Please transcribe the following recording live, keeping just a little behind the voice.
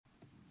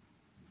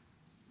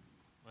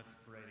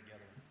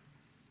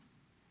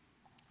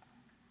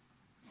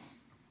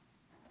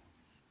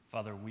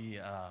Father,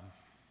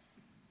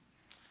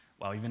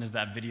 even as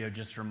that video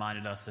just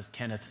reminded us, as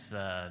Kenneth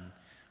said,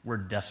 we're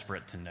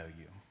desperate to know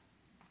you.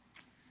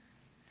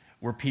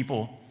 We're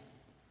people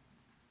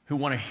who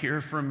want to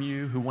hear from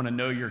you, who want to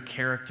know your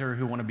character,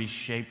 who want to be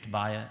shaped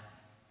by it.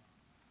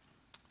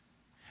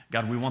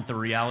 God, we want the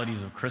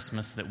realities of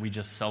Christmas that we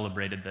just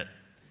celebrated, that,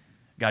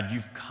 God,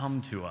 you've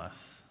come to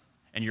us,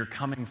 and you're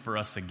coming for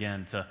us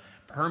again to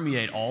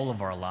permeate all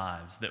of our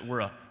lives, that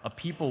we're a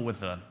people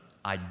with an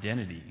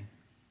identity,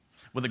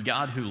 with a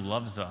God who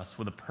loves us,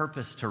 with a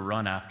purpose to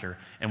run after,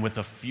 and with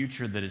a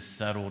future that is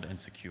settled and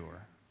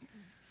secure.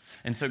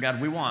 And so, God,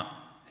 we want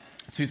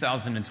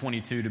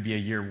 2022 to be a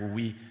year where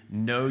we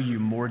know you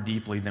more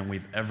deeply than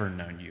we've ever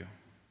known you,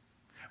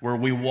 where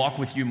we walk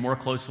with you more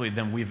closely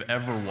than we've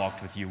ever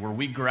walked with you, where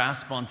we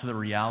grasp onto the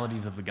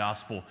realities of the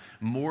gospel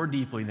more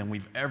deeply than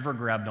we've ever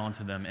grabbed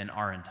onto them in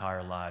our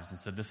entire lives. And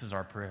so this is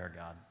our prayer,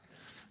 God.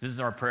 This is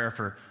our prayer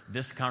for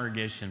this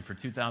congregation for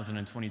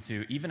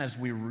 2022. Even as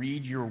we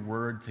read your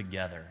word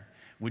together,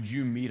 would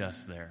you meet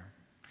us there?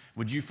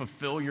 Would you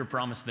fulfill your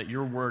promise that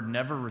your word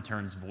never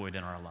returns void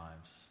in our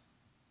lives?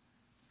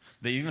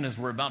 That even as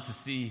we're about to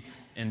see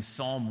in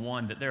Psalm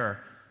 1, that there are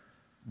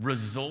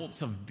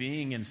results of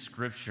being in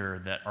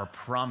Scripture that are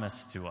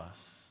promised to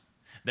us,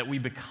 that we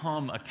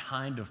become a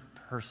kind of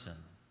person.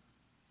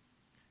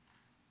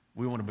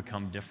 We want to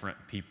become different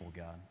people,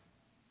 God.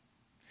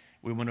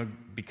 We want to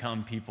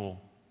become people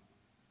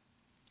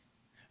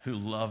who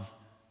love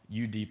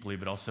you deeply,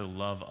 but also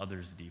love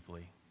others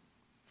deeply.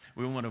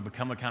 We want to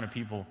become a kind of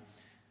people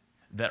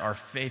that our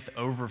faith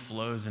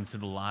overflows into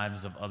the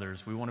lives of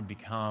others. We want to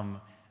become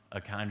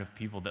a kind of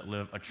people that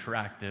live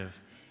attractive,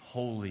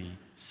 holy,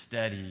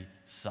 steady,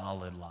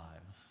 solid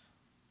lives.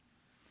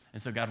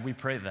 And so, God, we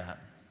pray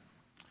that.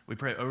 We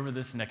pray over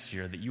this next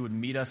year that you would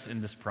meet us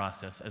in this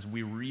process as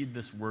we read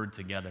this word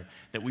together,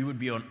 that we would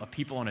be a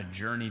people on a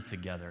journey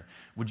together.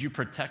 Would you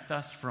protect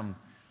us from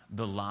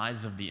the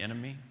lies of the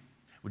enemy?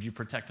 Would you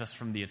protect us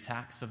from the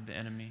attacks of the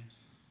enemy?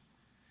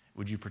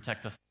 Would you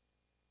protect us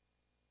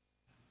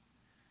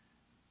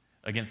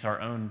against our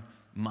own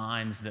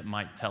minds that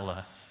might tell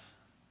us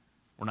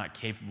we're not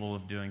capable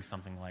of doing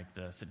something like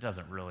this? It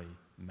doesn't really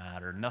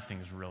matter.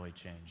 Nothing's really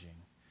changing.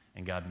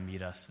 And God,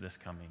 meet us this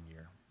coming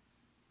year.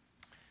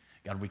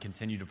 God, we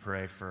continue to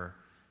pray for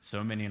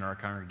so many in our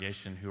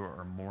congregation who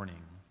are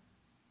mourning.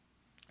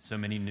 So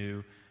many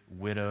new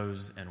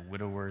widows and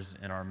widowers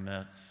in our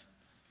midst.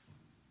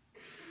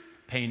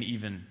 Pain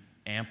even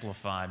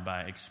amplified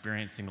by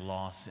experiencing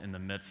loss in the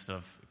midst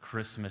of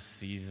Christmas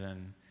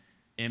season,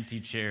 empty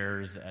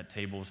chairs at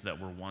tables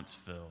that were once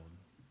filled.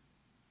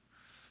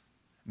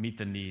 Meet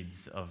the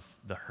needs of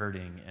the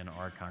hurting in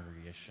our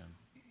congregation.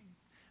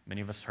 Many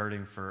of us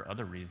hurting for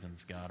other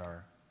reasons, God.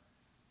 Our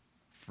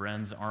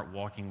friends aren't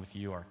walking with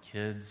you. Our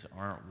kids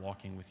aren't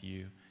walking with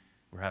you.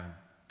 We're having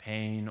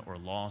pain or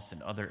loss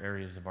in other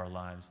areas of our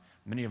lives.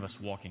 Many of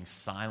us walking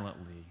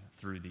silently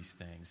through these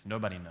things.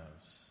 Nobody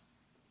knows.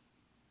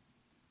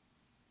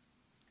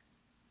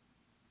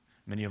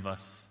 Many of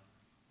us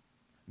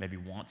maybe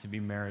want to be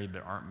married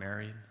but aren't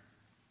married.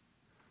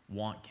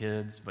 Want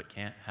kids but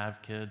can't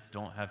have kids,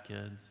 don't have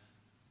kids.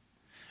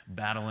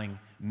 Battling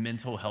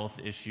mental health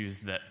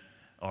issues that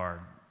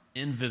are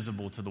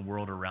invisible to the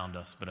world around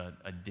us, but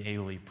a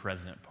daily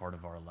present part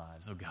of our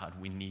lives. Oh God,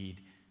 we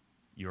need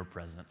your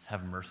presence.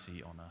 Have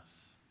mercy on us.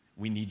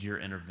 We need your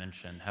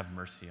intervention. Have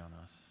mercy on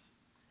us.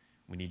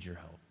 We need your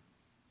help.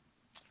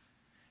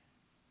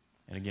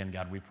 And again,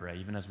 God, we pray,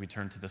 even as we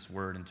turn to this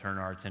word and turn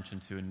our attention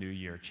to a new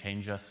year,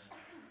 change us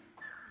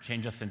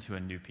into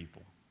a new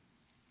people.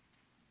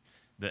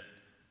 That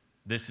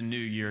this new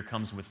year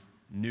comes with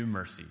new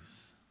mercies.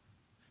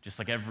 Just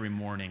like every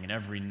morning and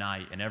every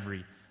night and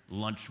every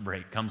lunch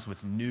break comes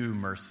with new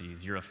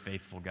mercies. You're a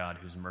faithful God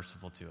who's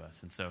merciful to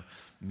us. And so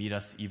meet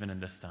us even in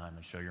this time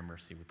and show your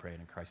mercy. We pray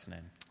it in Christ's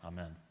name.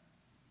 Amen.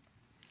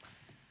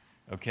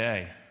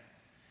 Okay.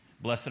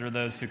 Blessed are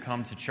those who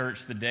come to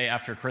church the day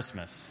after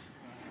Christmas,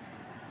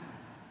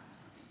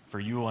 for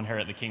you will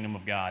inherit the kingdom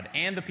of God,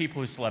 and the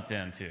people who slept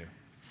in too.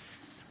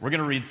 We're going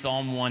to read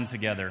Psalm 1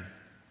 together.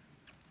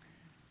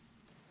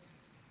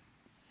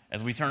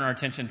 As we turn our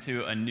attention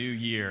to a new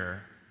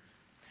year,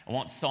 I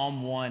want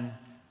Psalm 1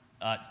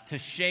 to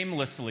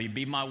shamelessly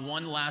be my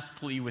one last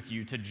plea with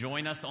you to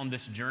join us on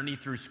this journey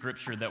through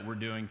Scripture that we're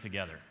doing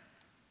together.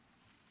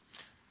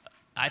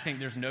 I think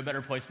there's no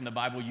better place in the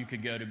Bible you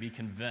could go to be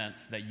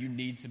convinced that you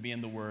need to be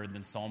in the Word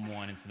than Psalm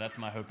 1, and so that's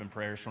my hope and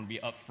prayer. So I want to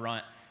be up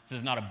front. This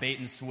is not a bait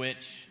and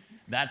switch.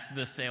 That's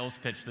the sales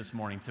pitch this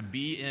morning, to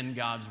be in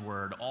God's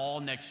Word all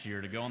next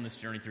year, to go on this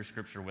journey through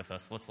Scripture with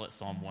us. Let's let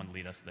Psalm 1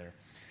 lead us there.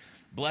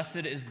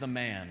 Blessed is the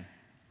man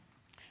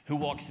who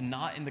walks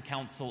not in the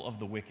counsel of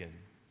the wicked,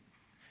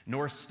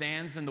 nor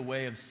stands in the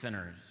way of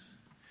sinners,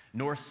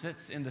 nor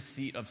sits in the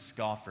seat of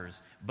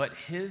scoffers, but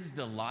his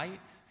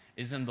delight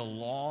is in the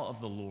law of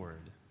the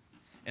Lord.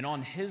 And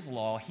on his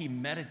law he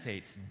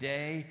meditates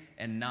day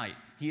and night.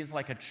 He is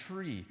like a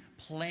tree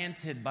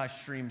planted by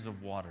streams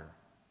of water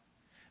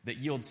that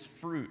yields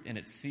fruit in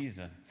its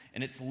season,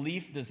 and its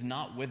leaf does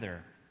not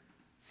wither.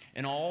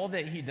 In all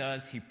that he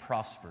does, he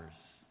prospers.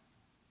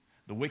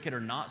 The wicked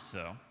are not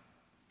so,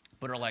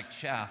 but are like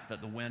chaff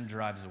that the wind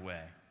drives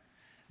away.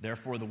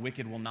 Therefore, the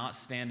wicked will not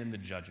stand in the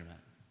judgment,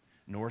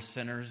 nor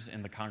sinners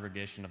in the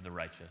congregation of the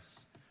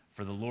righteous.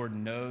 For the Lord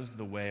knows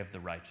the way of the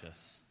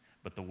righteous,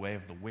 but the way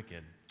of the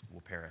wicked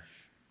will perish.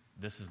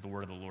 This is the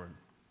word of the Lord.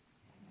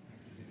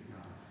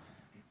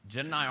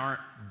 Jen and I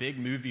aren't big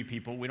movie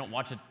people. We don't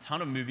watch a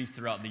ton of movies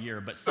throughout the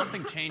year, but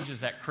something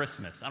changes at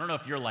Christmas. I don't know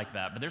if you're like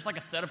that, but there's like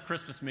a set of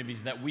Christmas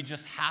movies that we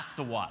just have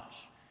to watch.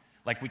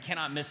 Like, we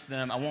cannot miss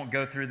them. I won't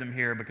go through them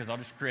here because I'll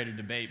just create a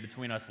debate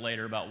between us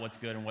later about what's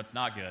good and what's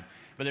not good.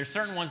 But there's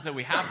certain ones that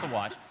we have to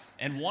watch,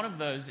 and one of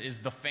those is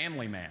The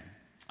Family Man.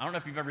 I don't know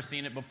if you've ever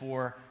seen it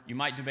before. You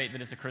might debate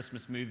that it's a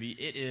Christmas movie.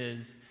 It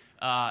is.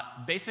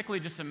 Basically,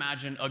 just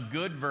imagine a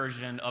good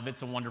version of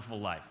It's a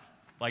Wonderful Life.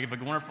 Like, if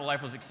A Wonderful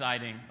Life was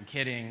exciting, I'm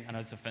kidding. I know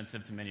it's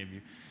offensive to many of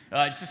you.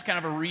 It's just kind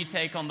of a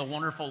retake on the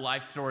Wonderful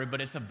Life story, but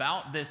it's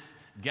about this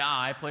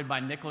guy played by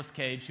Nicolas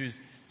Cage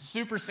who's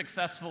super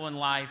successful in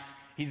life.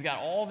 He's got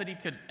all that he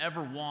could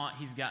ever want.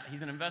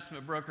 He's an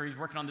investment broker. He's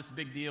working on this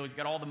big deal. He's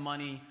got all the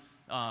money,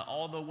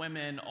 all the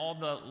women, all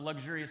the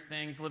luxurious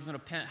things. Lives in a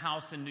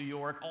penthouse in New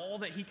York. All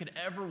that he could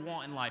ever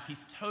want in life.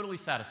 He's totally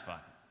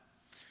satisfied.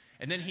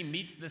 And then he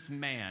meets this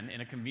man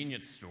in a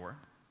convenience store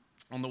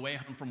on the way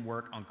home from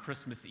work on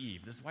Christmas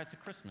Eve. This is why it's a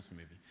Christmas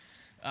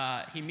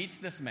movie. He meets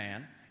this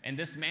man, and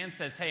this man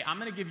says, hey, I'm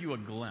going to give you a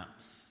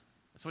glimpse.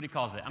 That's what he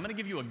calls it. I'm going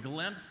to give you a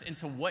glimpse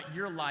into what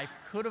your life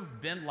could have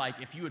been like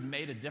if you had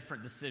made a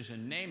different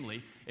decision.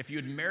 Namely, if you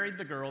had married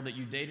the girl that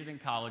you dated in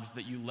college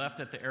that you left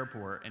at the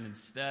airport and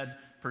instead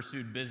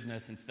pursued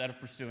business instead of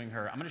pursuing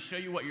her. I'm going to show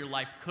you what your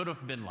life could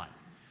have been like.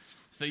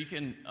 So you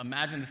can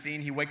imagine the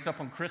scene. He wakes up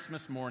on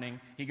Christmas morning.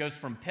 He goes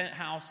from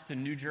penthouse to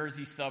New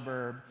Jersey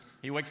suburb.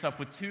 He wakes up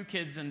with 2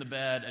 kids in the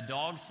bed, a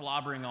dog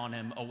slobbering on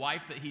him, a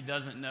wife that he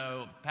doesn't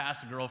know,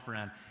 past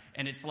girlfriend.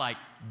 And it's like,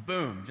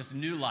 boom, just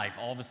new life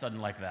all of a sudden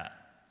like that.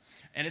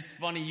 And it's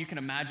funny, you can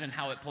imagine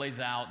how it plays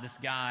out. This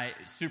guy,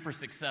 super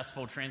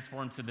successful,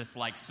 transformed to this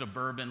like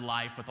suburban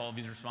life with all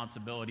these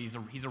responsibilities.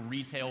 He's a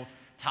retail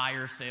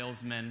tire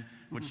salesman,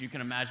 which you can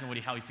imagine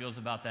how he feels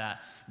about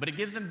that. But it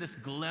gives him this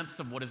glimpse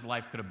of what his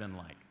life could have been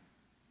like.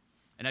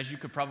 And as you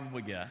could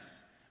probably guess,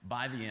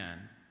 by the end,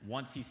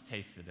 once he's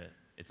tasted it,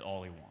 it's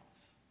all he wants.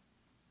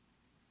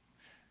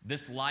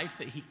 This life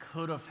that he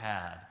could have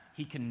had,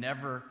 he can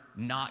never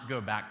not go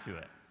back to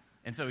it.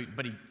 And so,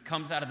 but he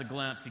comes out of the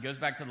glimpse, he goes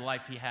back to the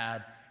life he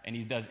had, and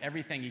he does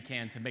everything he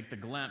can to make the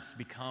glimpse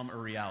become a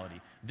reality.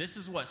 This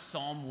is what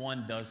Psalm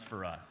 1 does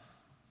for us.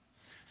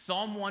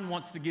 Psalm 1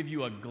 wants to give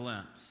you a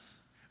glimpse,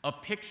 a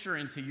picture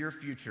into your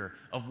future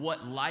of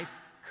what life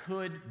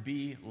could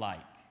be like,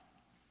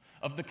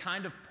 of the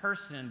kind of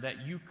person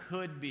that you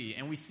could be.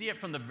 And we see it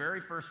from the very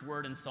first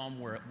word in Psalm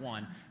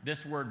 1,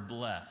 this word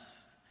blessed,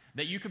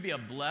 that you could be a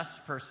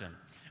blessed person.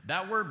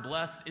 That word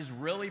blessed is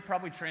really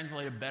probably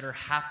translated better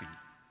happy.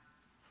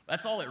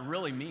 That's all it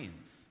really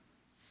means.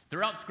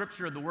 Throughout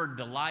Scripture, the word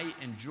delight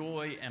and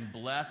joy and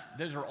blessed,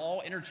 those are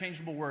all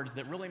interchangeable words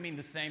that really mean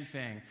the same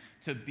thing,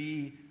 to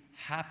be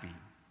happy.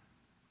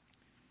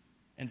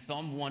 And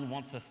Psalm 1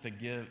 wants to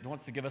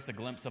give us a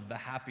glimpse of the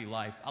happy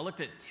life. I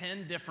looked at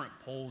 10 different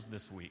polls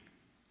this week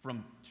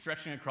from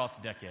stretching across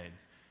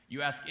decades.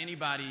 You ask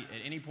anybody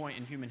at any point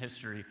in human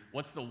history,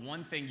 what's the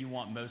one thing you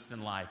want most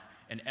in life?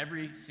 And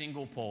every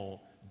single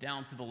poll,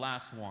 down to the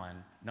last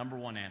one, number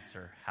one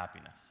answer,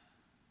 happiness.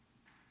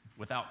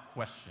 Without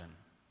question,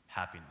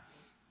 happiness.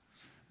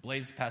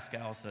 Blaise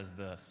Pascal says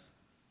this: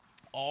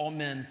 all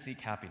men seek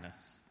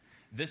happiness.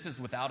 This is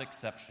without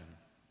exception.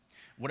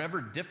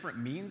 Whatever different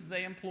means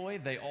they employ,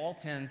 they all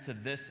tend to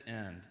this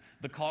end.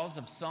 The cause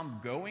of some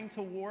going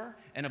to war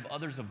and of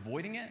others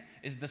avoiding it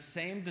is the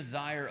same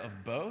desire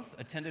of both,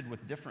 attended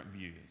with different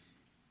views.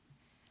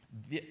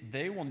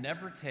 They will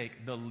never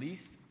take the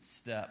least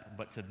step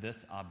but to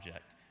this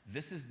object.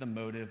 This is the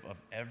motive of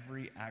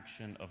every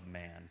action of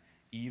man,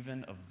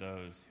 even of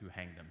those who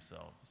hang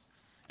themselves.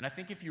 And I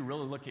think if you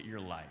really look at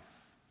your life,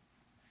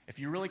 if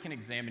you really can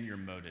examine your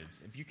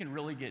motives, if you can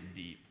really get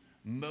deep,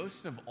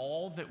 most of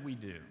all that we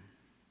do,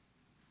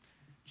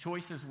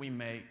 choices we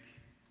make,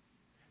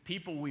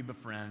 people we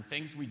befriend,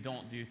 things we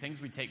don't do,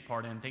 things we take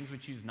part in, things we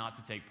choose not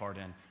to take part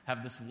in,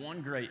 have this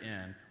one great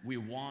end. We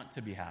want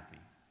to be happy.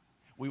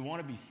 We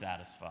want to be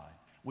satisfied.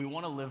 We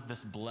want to live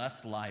this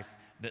blessed life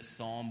that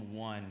Psalm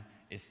 1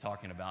 is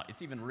talking about.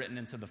 It's even written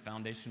into the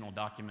foundational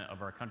document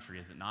of our country,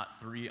 is it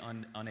not? 3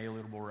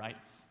 unalienable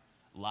rights: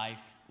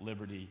 life,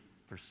 liberty,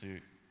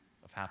 pursuit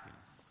of happiness.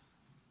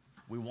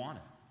 We want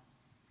it.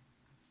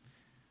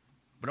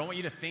 But I want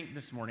you to think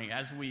this morning,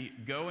 as we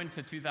go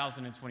into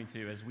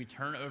 2022, as we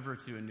turn over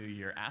to a new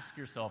year, ask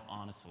yourself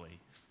honestly,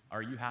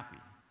 are you happy?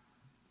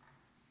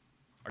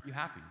 Are you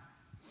happy?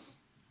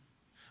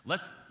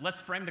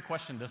 Let's frame the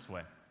question this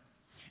way.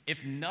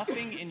 If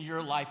nothing in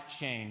your life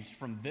changed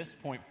from this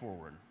point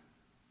forward,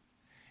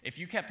 if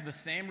you kept the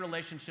same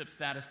relationship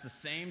status, the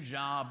same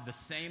job, the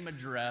same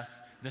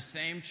address, the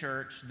same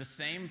church, the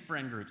same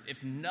friend groups,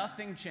 if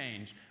nothing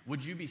changed,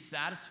 would you be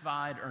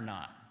satisfied or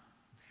not?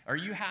 Are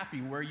you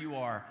happy where you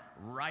are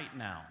right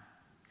now?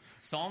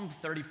 Psalm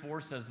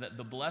 34 says that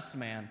the blessed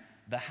man,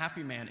 the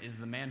happy man, is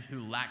the man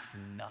who lacks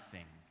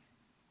nothing.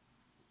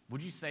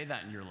 Would you say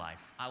that in your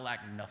life? I lack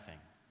nothing.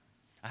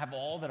 I have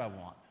all that I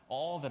want,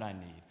 all that I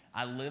need.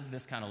 I live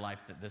this kind of life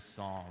that this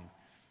song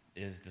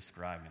is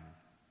describing.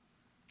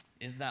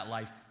 Is that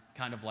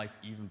kind of life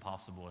even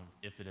possible?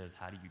 If it is,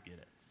 how do you get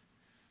it?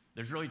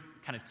 There's really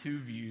kind of two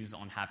views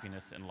on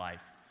happiness in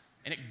life.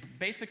 And it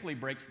basically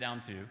breaks down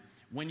to,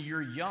 when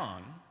you're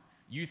young,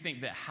 you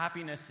think that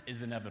happiness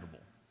is inevitable.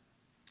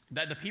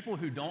 That the people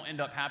who don't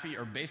end up happy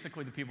are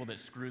basically the people that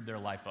screwed their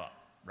life up,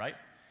 right?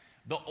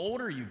 The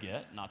older you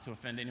get, not to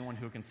offend anyone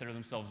who consider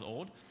themselves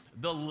old,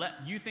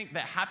 you think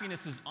that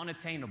happiness is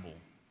unattainable.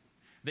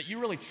 That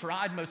you really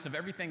tried most of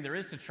everything there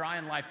is to try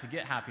in life to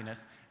get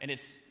happiness, and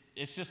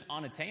it's just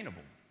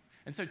unattainable.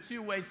 And so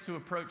 2 ways to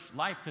approach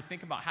life to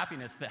think about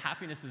happiness, that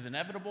happiness is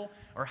inevitable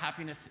or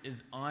happiness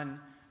is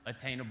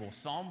unattainable.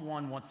 Psalm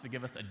 1 wants to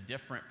give us a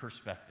different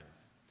perspective.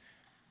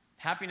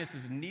 Happiness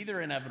is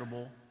neither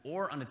inevitable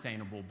or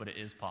unattainable, but it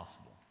is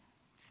possible.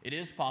 It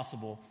is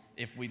possible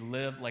if we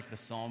live like the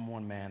Psalm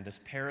 1 man,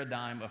 this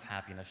paradigm of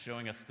happiness,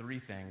 showing us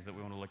 3 things that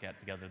we want to look at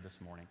together this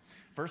morning.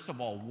 First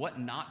of all, what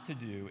not to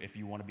do if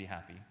you want to be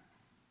happy.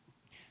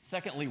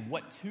 Secondly,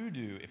 what to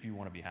do if you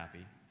want to be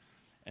happy.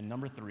 And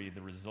number 3,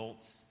 the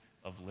results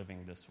of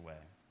living this way.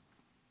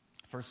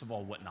 First of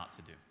all, what not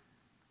to do.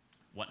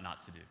 What not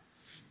to do.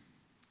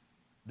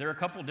 There are a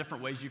couple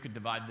different ways you could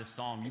divide this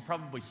psalm. You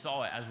probably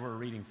saw it as we're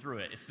reading through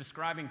it. It's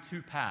describing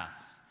 2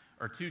 paths,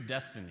 or 2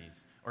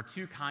 destinies, or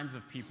 2 kinds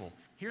of people.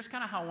 Here's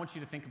kind of how I want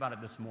you to think about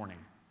it this morning.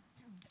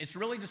 It's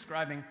really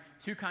describing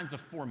 2 kinds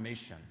of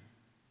formation.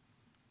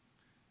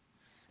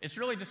 It's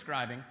really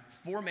describing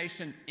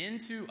formation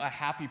into a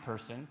happy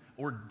person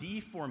or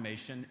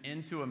deformation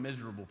into a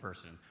miserable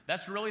person.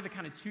 That's really the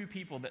kind of 2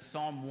 people that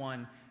Psalm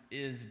 1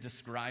 is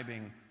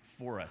describing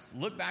for us.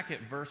 Look back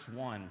at verse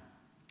 1,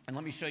 and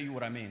let me show you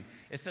what I mean.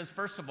 It says,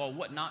 first of all,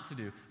 what not to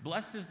do.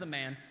 Blessed is the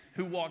man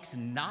who walks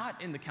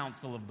not in the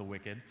counsel of the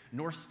wicked,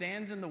 nor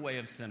stands in the way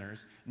of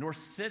sinners, nor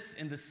sits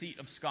in the seat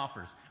of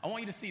scoffers. I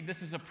want you to see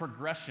this is a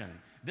progression.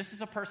 This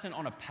is a person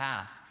on a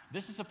path.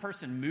 This is a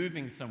person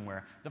moving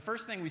somewhere. The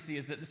first thing we see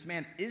is that this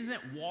man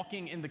isn't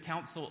walking in the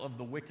counsel of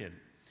the wicked.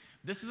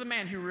 This is a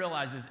man who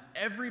realizes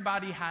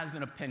everybody has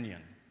an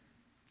opinion.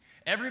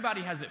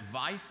 Everybody has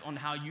advice on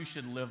how you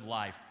should live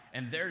life,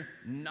 and they're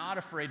not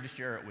afraid to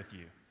share it with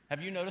you.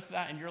 Have you noticed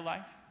that in your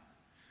life?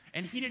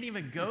 And he didn't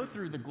even go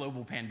through the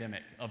global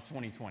pandemic of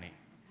 2020.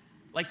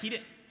 Like he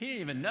didn't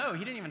even know.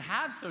 He didn't even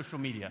have social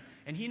media.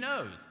 And he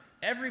knows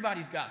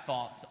everybody's got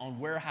thoughts on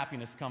where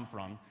happiness comes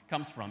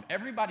from.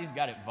 Everybody's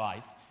got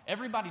advice.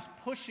 Everybody's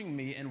pushing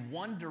me in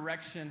one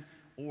direction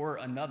or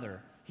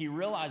another. He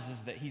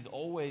realizes that he's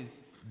always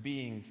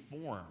being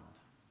formed,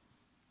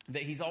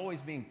 that he's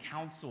always being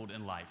counseled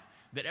in life,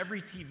 that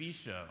every TV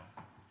show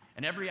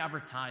and every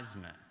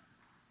advertisement,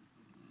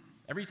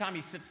 every time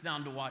he sits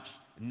down to watch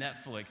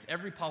Netflix,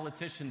 every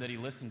politician that he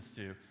listens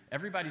to,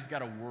 everybody's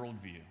got a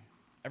worldview.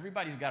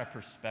 Everybody's got a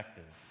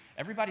perspective.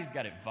 Everybody's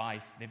got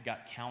advice. They've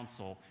got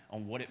counsel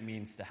on what it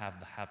means to have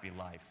the happy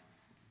life.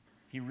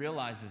 He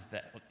realizes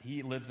that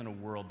he lives in a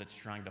world that's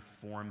trying to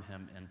form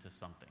him into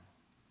something.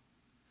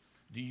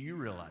 Do you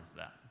realize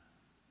that?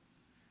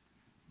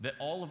 That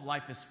all of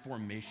life is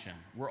formation.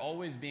 We're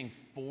always being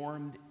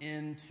formed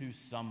into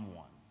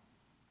someone.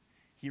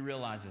 He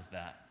realizes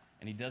that,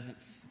 and he doesn't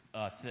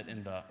stand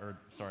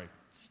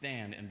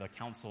in the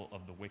counsel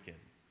of the wicked.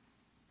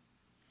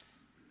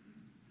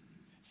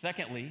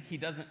 Secondly, he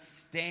doesn't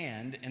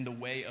stand in the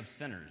way of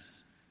sinners.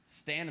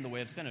 Stand in the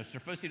way of sinners. So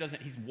first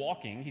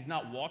he's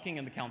not walking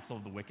in the counsel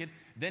of the wicked.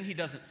 Then he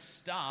doesn't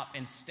stop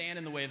and stand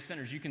in the way of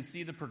sinners. You can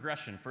see the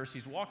progression. First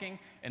he's walking,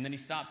 and then he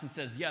stops and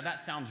says, yeah, that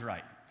sounds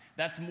right.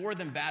 That's more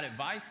than bad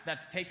advice.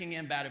 That's taking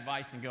in bad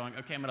advice and going,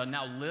 okay, I'm going to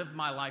now live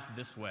my life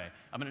this way.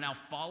 I'm going to now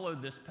follow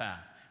this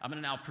path. I'm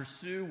going to now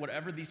pursue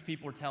whatever these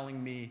people are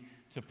telling me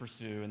to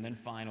pursue. And then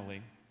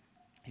finally,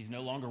 he's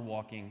no longer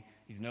walking.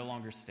 He's no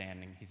longer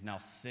standing. He's now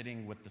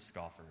sitting with the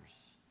scoffers.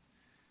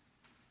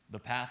 The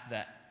path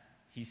that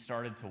he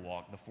started to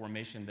walk, the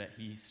formation that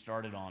he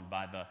started on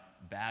by the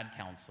bad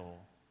counsel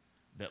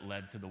that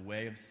led to the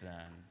way of sin,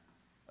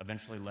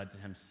 eventually led to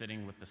him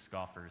sitting with the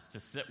scoffers. To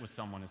sit with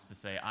someone is to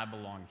say, I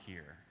belong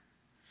here.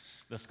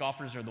 The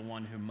scoffers are the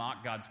one who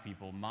mock God's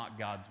people, mock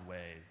God's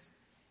ways,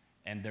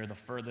 and they're the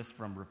furthest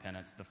from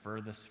repentance, the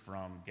furthest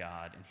from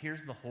God. And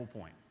here's the whole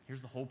point.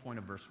 Here's the whole point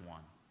of verse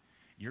 1.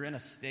 You're in a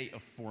state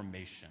of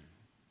formation.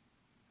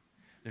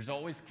 There's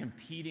always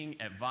competing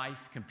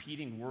advice,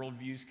 competing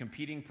worldviews,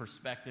 competing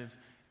perspectives,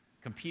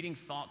 competing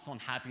thoughts on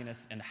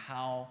happiness and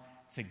how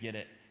to get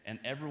it. And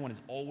everyone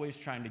is always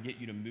trying to get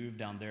you to move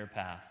down their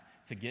path,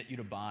 to get you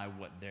to buy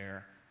what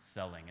they're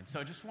selling. And so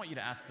I just want you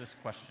to ask this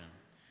question.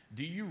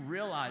 Do you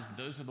realize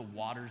those are the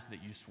waters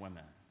that you swim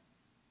in?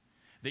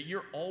 That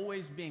you're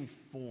always being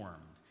formed,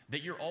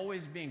 that you're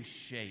always being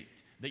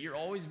shaped, that you're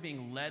always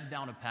being led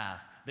down a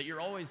path, that you're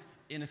always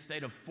in a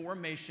state of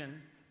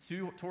formation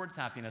towards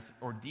happiness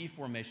or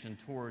deformation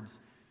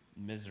towards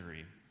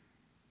misery.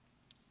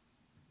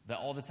 That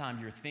all the time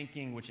you're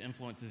thinking, which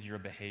influences your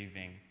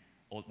behaving,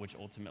 which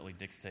ultimately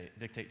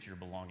dictates your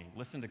belonging.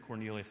 Listen to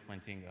Cornelius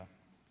Plantinga.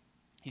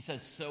 He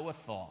says, sow a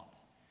thought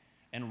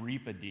and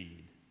reap a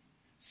deed.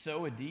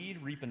 Sow a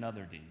deed, reap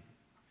another deed.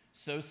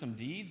 Sow some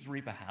deeds,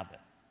 reap a habit.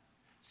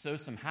 Sow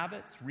some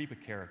habits, reap a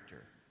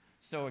character.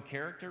 Sow a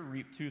character,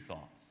 reap two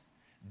thoughts.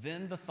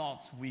 Then the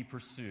thoughts we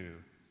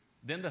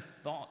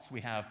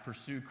have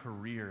pursue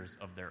careers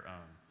of their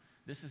own.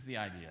 This is the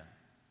idea.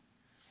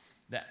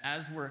 That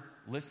as we're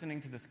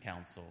listening to this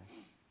counsel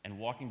and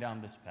walking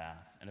down this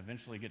path and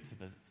eventually get to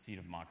the seat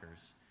of mockers,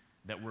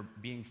 that we're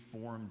being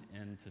formed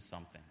into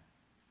something.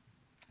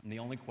 And the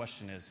only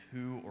question is,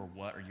 who or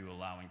what are you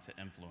allowing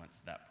to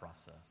influence that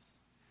process?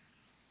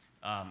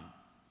 I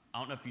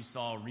don't know if you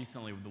saw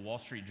recently, the Wall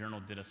Street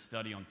Journal did a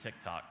study on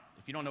TikTok.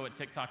 If you don't know what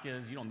TikTok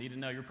is, you don't need to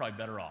know, you're probably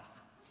better off.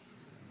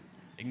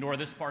 Ignore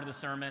this part of the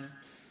sermon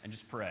and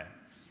just pray.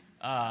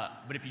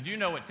 But if you do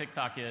know what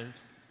TikTok is,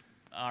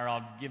 or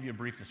I'll give you a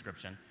brief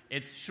description.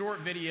 It's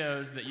short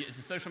videos, it's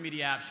a social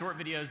media app, short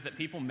videos that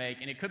people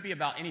make, and it could be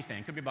about anything.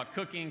 It could be about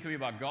cooking, could be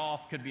about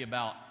golf, could be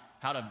about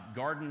how to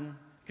garden,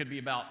 could be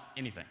about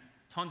anything.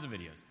 Tons of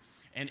videos.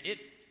 And it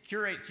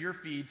curates your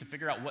feed to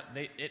figure out what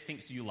it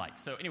thinks you like.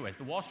 So anyways,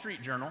 the Wall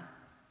Street Journal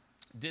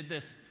did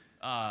this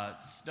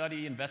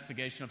study,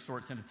 investigation of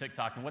sorts into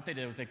TikTok, and what they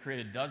did was they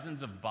created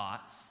dozens of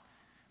bots,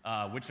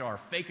 which are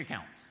fake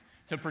accounts,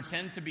 to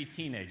pretend to be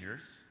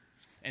teenagers,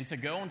 and to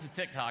go onto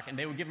TikTok, and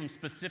they would give them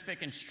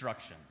specific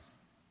instructions.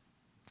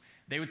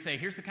 They would say,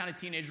 here's the kind of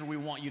teenager we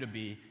want you to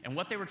be, and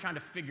what they were trying to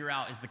figure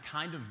out is the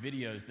kind of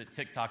videos that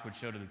TikTok would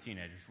show to the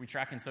teenagers. We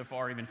tracking so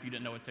far, even if you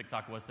didn't know what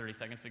TikTok was 30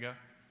 seconds ago?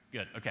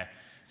 Good, okay.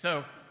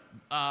 So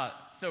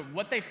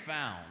what they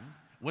found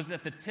was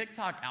that the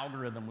TikTok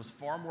algorithm was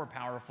far more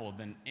powerful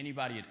than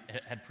anybody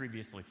had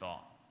previously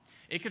thought.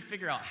 It could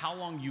figure out how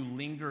long you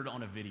lingered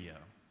on a video.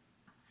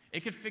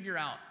 It could figure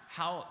out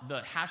how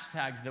the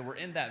hashtags that were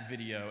in that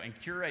video and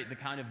curate the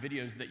kind of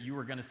videos that you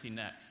were going to see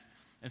next.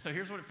 And so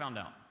here's what it found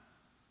out.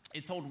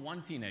 It told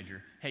one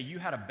teenager, hey, you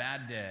had a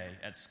bad day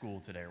at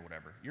school today or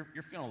whatever.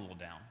 You're feeling a little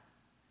down.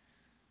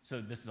 So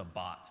this is a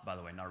bot, by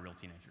the way, not a real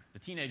teenager. The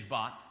teenage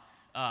bot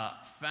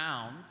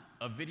found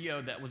a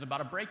video that was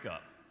about a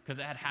breakup because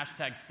it had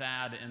hashtag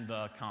sad in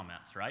the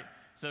comments, right?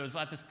 So it was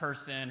like this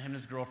person, him and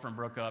his girlfriend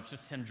broke up. It's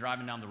just him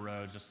driving down the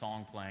road, just a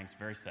song playing. It's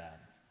very sad.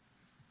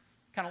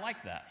 Kind of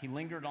liked that. He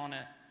lingered on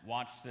it,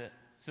 watched it.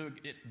 So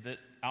the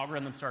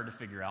algorithm started to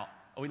figure out,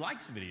 he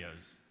likes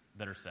videos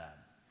that are sad.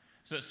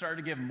 So it started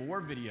to give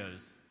more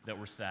videos that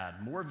were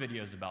sad, more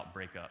videos about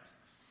breakups.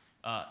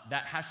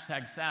 That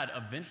hashtag sad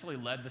eventually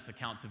led this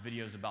account to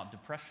videos about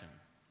depression.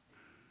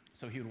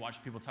 So he would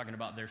watch people talking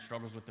about their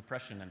struggles with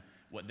depression and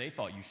what they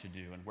thought you should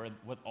do and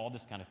what all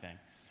this kind of thing.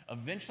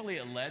 Eventually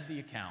it led the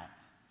account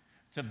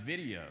to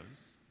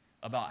videos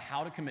about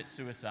how to commit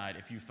suicide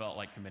if you felt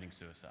like committing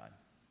suicide.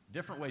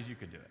 Different ways you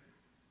could do it.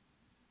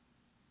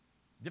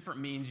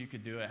 Different means you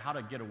could do it, how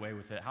to get away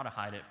with it, how to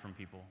hide it from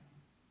people.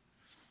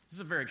 This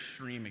is a very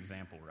extreme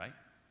example, right?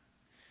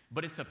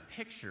 But it's a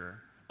picture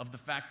of the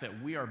fact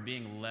that we are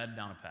being led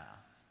down a path,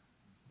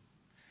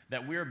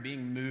 that we are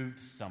being moved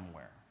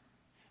somewhere,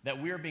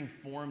 that we are being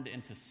formed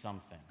into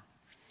something.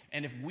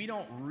 And if we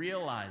don't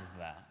realize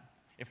that,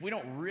 if we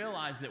don't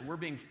realize that we're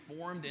being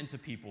formed into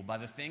people by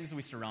the things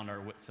we surround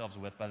ourselves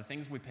with, by the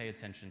things we pay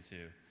attention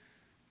to,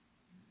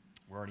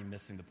 we're already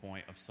missing the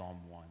point of Psalm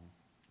 1.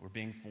 We're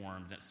being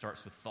formed, and it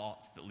starts with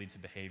thoughts that lead to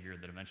behavior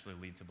that eventually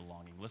lead to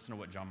belonging. Listen to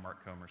what John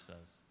Mark Comer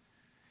says.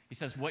 He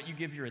says, what you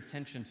give your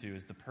attention to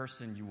is the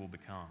person you will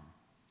become.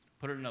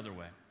 Put it another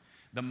way.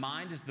 The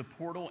mind is the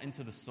portal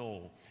into the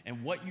soul,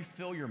 and what you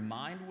fill your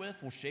mind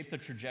with will shape the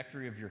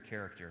trajectory of your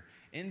character.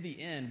 In the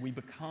end, we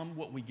become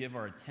what we give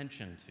our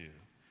attention to,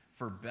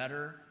 for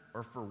better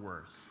or for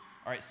worse.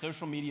 All right,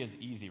 social media is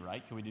easy,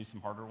 right? Can we do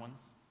some harder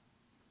ones?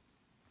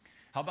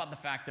 How about the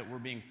fact that we're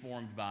being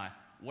formed by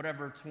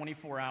whatever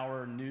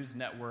 24-hour news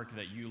network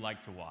that you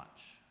like to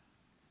watch?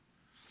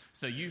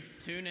 So you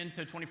tune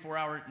into a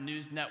 24-hour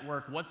news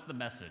network. What's the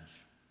message?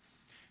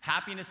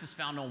 Happiness is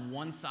found on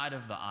one side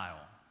of the aisle.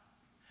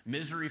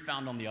 Misery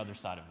found on the other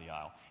side of the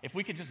aisle. If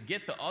we could just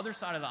get the other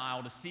side of the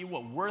aisle to see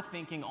what we're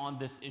thinking on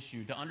this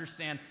issue, to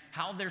understand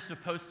how they're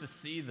supposed to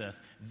see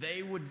this,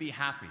 they would be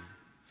happy.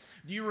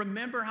 Do you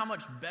remember how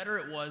much better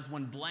it was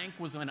when blank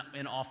was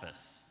in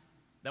office?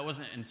 That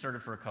wasn't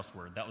inserted for a cuss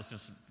word. That was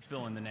just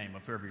fill in the name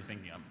of whoever you're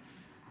thinking of.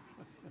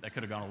 That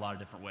could have gone a lot of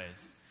different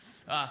ways.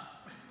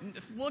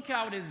 Look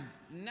how it is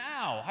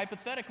now,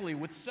 hypothetically,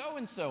 with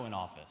so-and-so in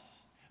office.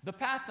 The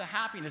path to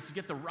happiness is to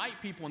get the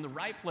right people in the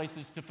right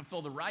places to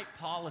fulfill the right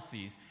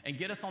policies and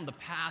get us on the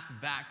path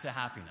back to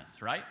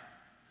happiness, right?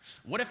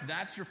 What if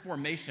that's your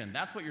formation?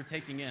 That's what you're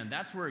taking in.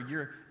 That's where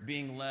you're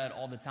being led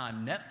all the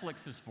time.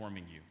 Netflix is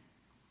forming you.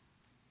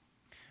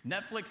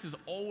 Netflix is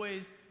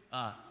always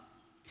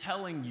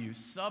telling you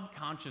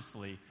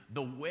subconsciously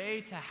the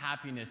way to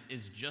happiness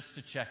is just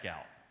to check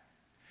out.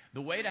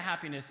 The way to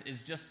happiness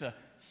is just to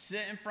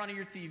sit in front of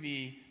your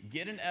TV,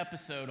 get an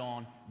episode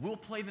on. We'll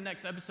play the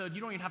next episode.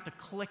 You don't even have to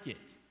click it.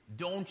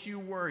 Don't you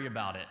worry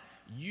about it.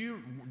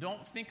 You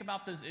don't think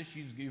about those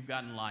issues you've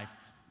got in life.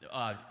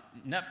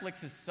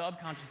 Netflix is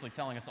subconsciously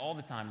telling us all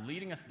the time,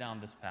 leading us down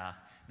this path,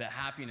 that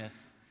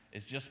happiness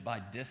is just by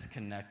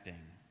disconnecting.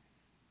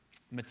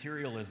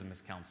 Materialism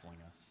is counseling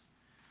us.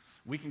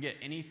 We can get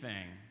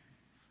anything.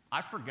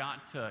 I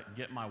forgot to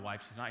get my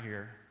wife, she's not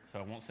here, so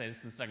I won't say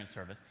this in the second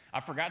service. I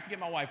forgot to get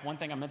my wife one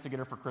thing I meant to get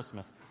her for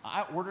Christmas.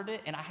 I ordered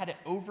it, and I had it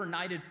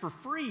overnighted for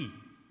free.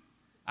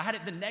 I had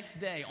it the next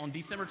day on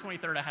December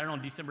 23rd. I had it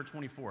on December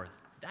 24th.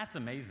 That's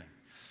amazing.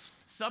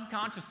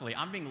 Subconsciously,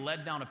 I'm being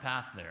led down a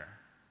path there.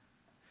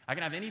 I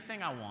can have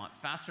anything I want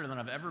faster than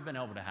I've ever been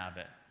able to have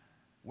it.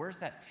 Where's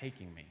that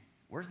taking me?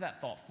 Where's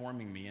that thought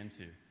forming me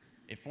into?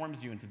 It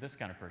forms you into this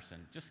kind of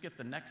person. Just get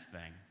the next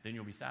thing, then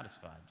you'll be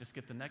satisfied. Just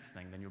get the next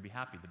thing, then you'll be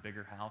happy. The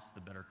bigger house,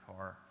 the better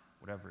car,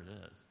 whatever it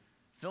is.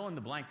 Fill in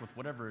the blank with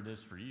whatever it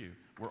is for you.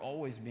 We're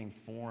always being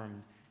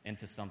formed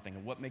into something.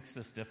 And what makes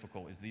this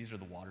difficult is these are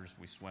the waters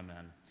we swim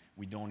in.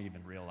 We don't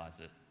even realize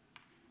it.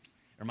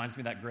 It reminds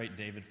me of that great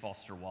David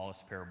Foster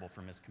Wallace parable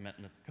from his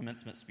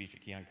commencement speech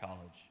at Keon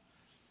College.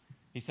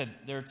 He said,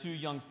 there are two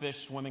young fish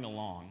swimming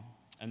along,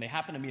 and they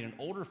happen to meet an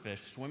older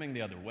fish swimming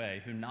the other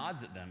way who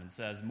nods at them and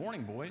says,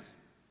 "Morning, boys.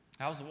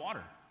 How's the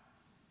water?"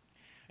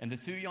 And the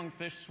two young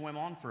fish swim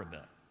on for a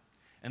bit.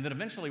 And then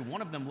eventually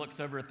one of them looks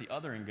over at the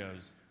other and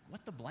goes,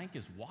 "What the blank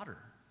is water?"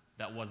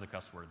 That was a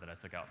cuss word that I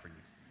took out for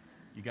you.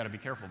 You got to be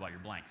careful about your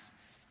blanks.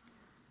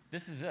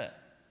 This is it.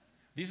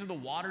 These are the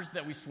waters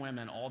that we swim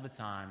in all the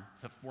time.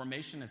 The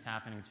formation is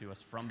happening to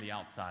us from the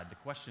outside. The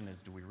question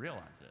is, do we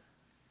realize it?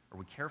 Are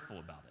we careful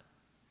about it?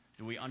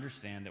 Do we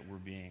understand that we're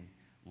being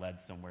led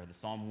somewhere? The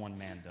Psalm 1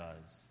 man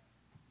does.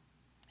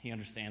 He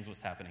understands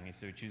what's happening, and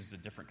so he chooses a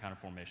different kind of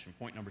formation.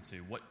 Point number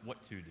 2,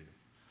 what to do.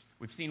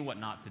 We've seen what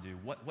not to do.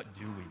 What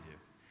do we do?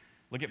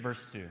 Look at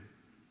verse 2.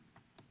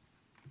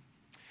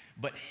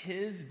 But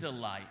his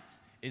delight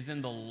is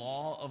in the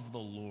law of the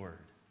Lord,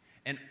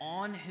 and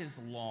on his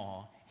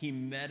law he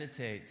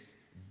meditates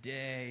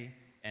day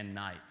and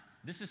night.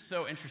 This is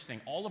so interesting.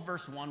 All of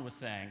verse 1 was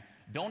saying,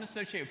 don't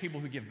associate with people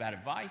who give bad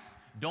advice.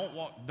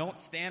 Don't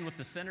stand with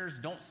the sinners.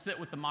 Don't sit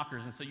with the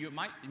mockers. And so you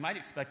might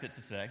expect it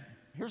to say,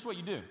 here's what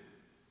you do.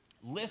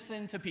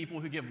 Listen to people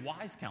who give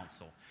wise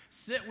counsel.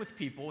 Sit with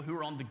people who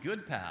are on the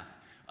good path.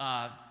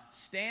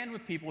 Stand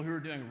with people who are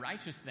doing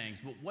righteous things.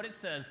 But what it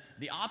says,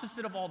 the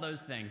opposite of all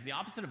those things, the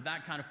opposite of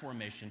that kind of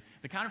formation,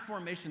 the kind of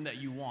formation that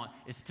you want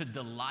is to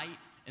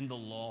delight in the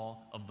law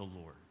of the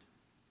Lord.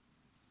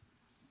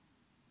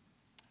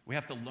 We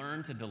have to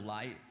learn to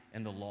delight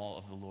in the law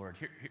of the Lord.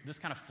 This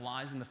kind of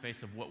flies in the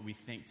face of what we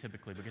think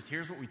typically, because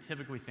here's what we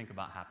typically think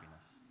about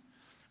happiness.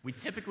 We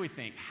typically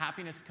think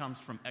happiness comes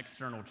from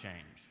external change.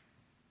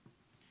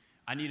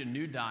 I need a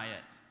new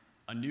diet,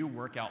 a new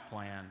workout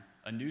plan,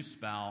 a new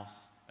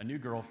spouse, a new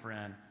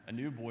girlfriend, a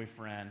new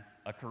boyfriend,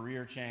 a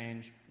career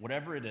change,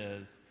 whatever it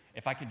is.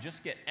 If I could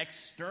just get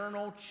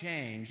external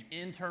change,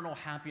 internal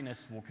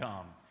happiness will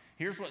come.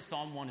 Here's what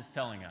Psalm 1 is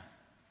telling us.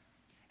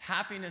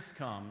 Happiness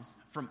comes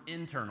from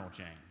internal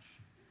change.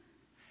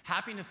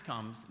 Happiness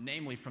comes,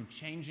 namely, from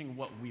changing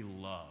what we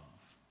love.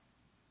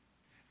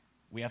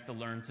 We have to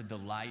learn to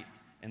delight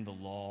in the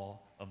law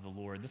of the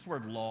Lord. This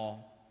word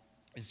law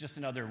is just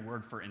another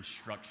word for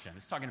instruction.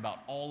 It's talking about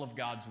all of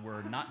God's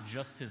word, not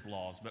just his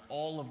laws, but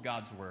all of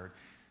God's word,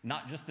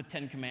 not just the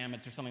 10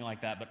 Commandments or something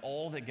like that, but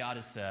all that God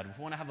has said. If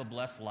we want to have a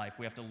blessed life,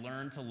 we have to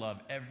learn to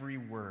love every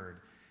word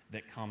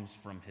that comes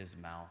from his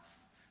mouth,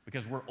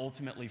 because we're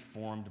ultimately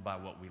formed by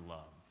what we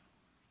love.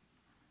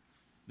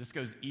 This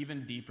goes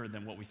even deeper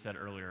than what we said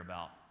earlier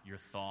about your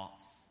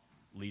thoughts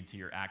lead to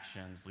your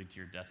actions, lead to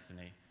your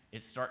destiny.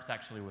 It starts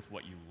actually with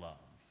what you love.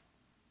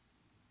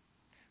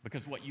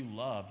 Because what you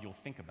love, you'll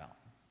think about.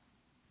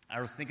 I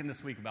was thinking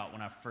this week about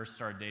when I first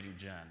started dating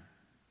Jen.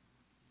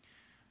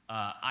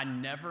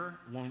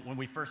 When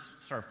we first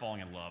started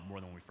falling in love, more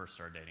than when we first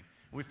started dating,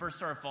 when we first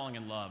started falling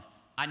in love,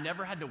 I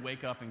never had to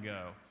wake up and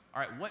go,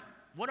 all right,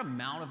 what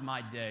amount of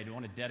my day do I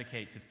want to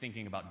dedicate to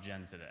thinking about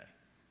Jen today?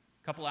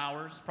 A couple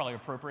hours, probably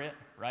appropriate,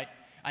 right?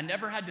 I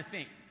never had to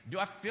think, do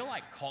I feel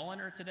like calling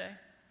her today?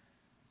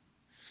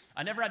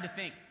 I never had to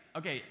think,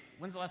 okay,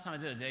 when's the last time I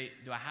did a date?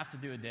 Do I have to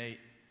do a date?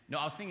 No,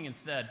 I was thinking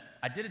instead,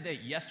 I did a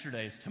date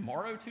yesterday. Is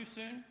tomorrow too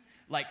soon?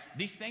 Like,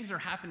 these things are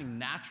happening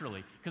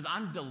naturally because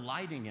I'm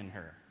delighting in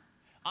her.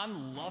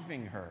 I'm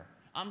loving her.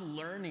 I'm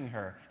learning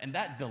her. And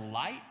that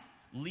delight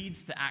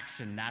leads to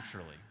action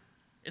naturally.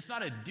 It's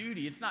not a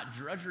duty. It's not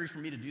drudgery for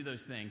me to do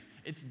those things.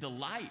 It's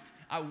delight.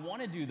 I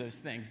want to do those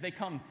things. They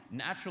come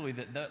naturally.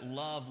 That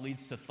love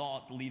leads to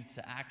thought, leads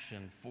to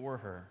action for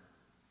her.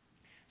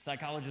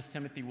 Psychologist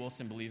Timothy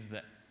Wilson believes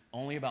that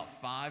only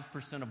about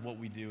 5% of what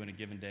we do in a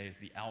given day is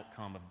the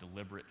outcome of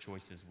deliberate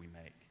choices we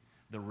make.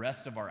 The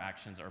rest of our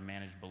actions are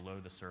managed below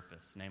the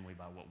surface, namely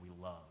by what we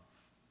love.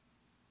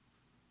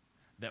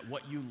 That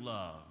what you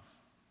love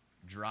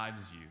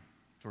drives you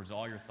towards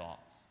all your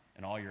thoughts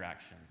and all your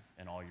actions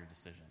and all your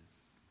decisions.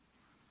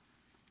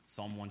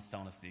 Psalm 1's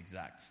telling us the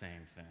exact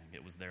same thing.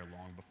 It was there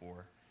long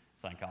before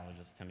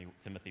psychologist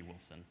Timothy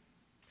Wilson.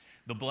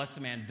 The blessed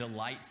man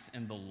delights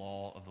in the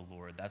law of the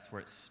Lord. That's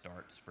where it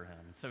starts for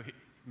him. So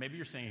maybe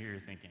you're sitting here, you're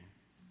thinking,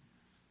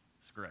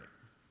 it's great.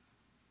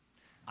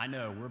 I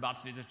know we're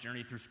about to do this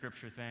journey through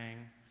Scripture thing.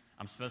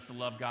 I'm supposed to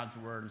love God's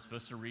word. I'm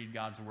supposed to read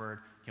God's word.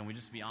 Can we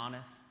just be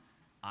honest?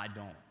 I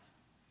don't.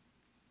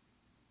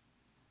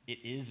 It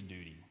is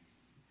duty.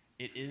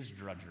 It is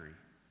drudgery.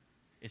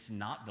 It's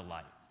not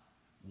delight.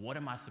 What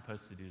am I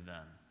supposed to do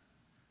then?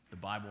 The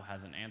Bible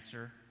has an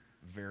answer,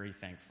 very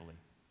thankfully.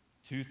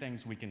 2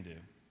 things we can do.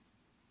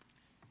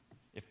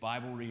 If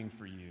Bible reading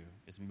for you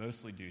is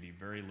mostly duty,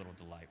 very little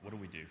delight, what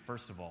do?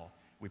 First of all,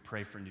 we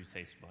pray for new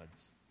taste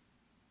buds.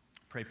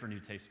 Pray for new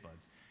taste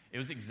buds. It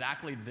was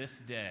exactly this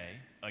day,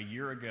 a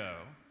year ago,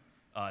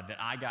 that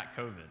I got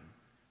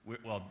COVID.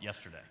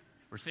 Yesterday.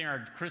 We're seeing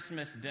our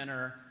Christmas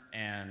dinner,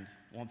 and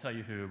I won't tell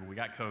you who, but we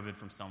got COVID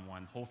from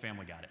someone. The whole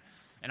family got it.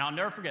 And I'll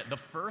never forget, the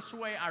first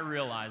way I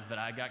realized that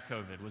I got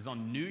COVID was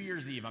on New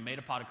Year's Eve. I made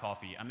a pot of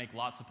coffee. I make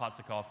lots of pots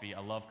of coffee.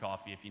 I love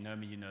coffee. If you know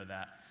me, you know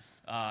that.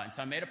 And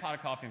so I made a pot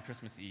of coffee on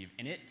Christmas Eve,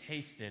 and it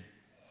tasted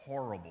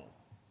horrible,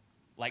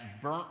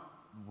 like burnt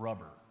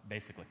rubber,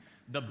 basically.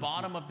 The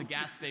bottom of the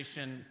gas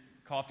station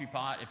coffee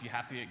pot, if you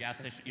have to get a gas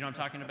station, you know what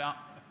I'm talking about?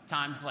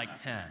 Times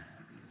like 10.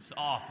 It's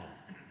awful.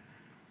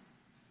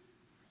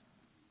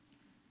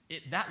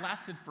 That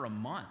lasted for a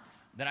month,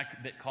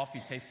 that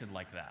coffee tasted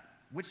like that,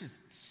 which is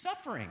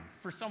suffering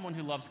for someone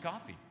who loves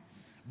coffee.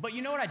 But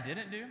you know what I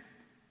didn't do?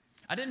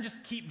 I didn't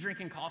just keep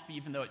drinking coffee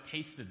even though it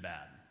tasted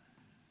bad.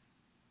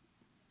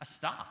 I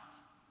stopped.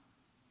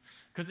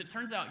 Because it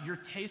turns out your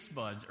taste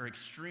buds are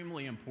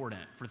extremely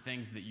important for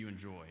things that you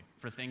enjoy,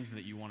 for things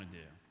that you want to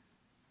do.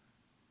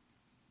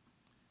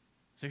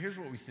 So here's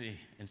what we see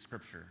in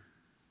Scripture.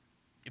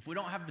 If we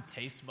don't have the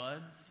taste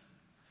buds,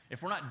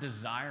 if we're not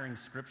desiring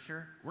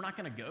Scripture, we're not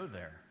going to go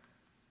there.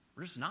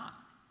 We're just not.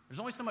 There's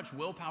only so much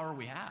willpower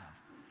we have.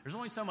 There's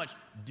only so much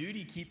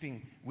duty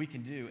keeping we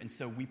can do, and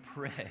so we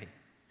pray.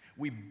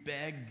 We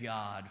beg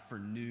God for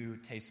new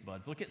taste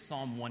buds. Look at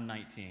Psalm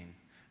 119.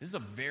 This is a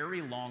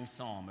very long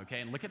psalm,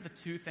 okay? And look at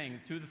two of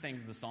the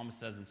things the psalmist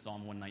says in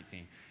Psalm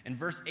 119. In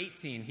verse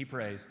 18, he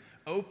prays,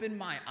 "Open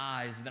my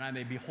eyes that I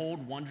may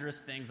behold wondrous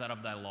things out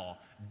of thy law."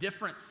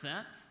 Different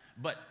sense,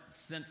 but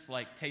sense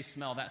like taste,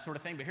 smell, that sort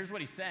of thing. But here's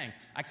what he's saying.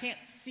 I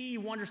can't see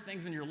wondrous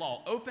things in your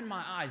law. Open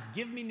my eyes.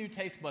 Give me new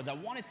taste buds. I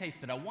want to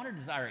taste it. I want to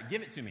desire it.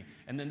 Give it to me.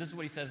 And then this is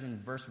what he says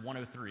in verse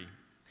 103.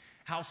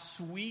 How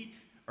sweet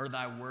are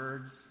thy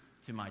words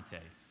to my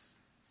taste.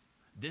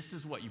 This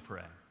is what you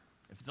pray.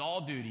 If it's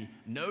all duty,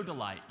 no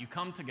delight, you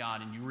come to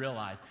God and you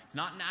realize it's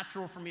not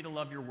natural for me to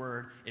love your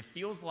word. It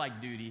feels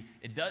like duty.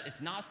 It's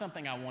not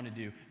something I want to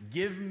do.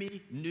 Give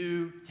me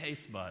new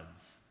taste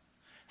buds.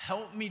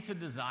 Help me to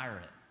desire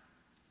it.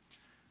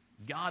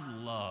 God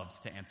loves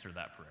to answer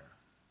that prayer.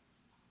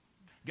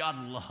 God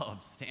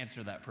loves to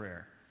answer that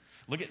prayer.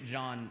 Look at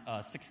John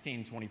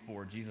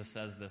 16:24. Jesus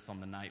says this on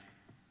the night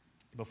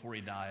before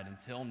he died.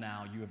 Until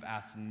now, you have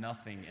asked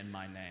nothing in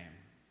my name.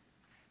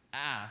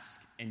 Ask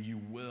and you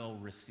will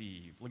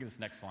receive. Look at this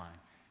next line.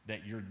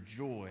 That your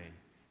joy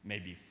may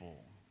be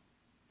full.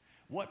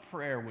 What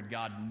prayer would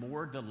God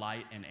more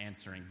delight in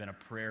answering than a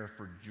prayer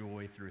for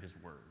joy through his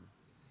word?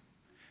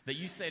 That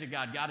you say to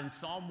God, God, in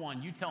Psalm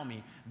 1, you tell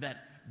me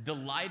that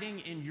delighting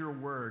in your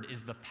word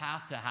is the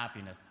path to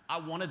happiness. I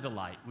want to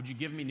delight. Would you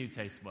give me new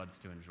taste buds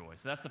to enjoy?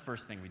 So that's the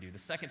first thing we do. The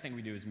second thing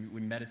we do is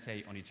we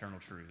meditate on eternal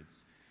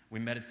truths. We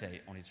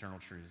meditate on eternal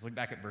truths. Look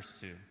back at verse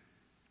 2.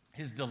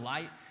 His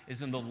delight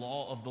is in the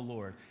law of the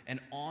Lord, and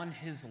on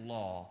his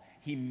law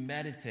he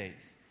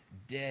meditates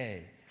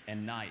day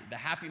and night. The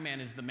happy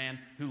man is the man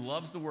who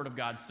loves the word of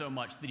God so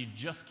much that he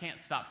just can't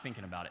stop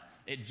thinking about it.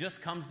 It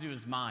just comes to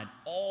his mind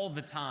all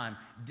the time,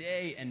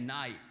 day and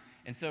night.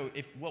 And so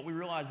what we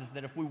realize is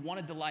that if we want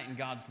to delight in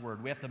God's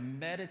word, we have to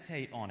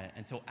meditate on it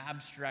until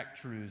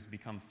abstract truths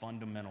become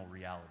fundamental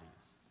realities.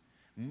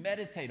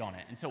 Meditate on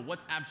it until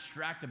what's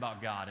abstract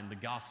about God and the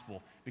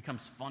gospel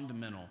becomes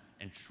fundamental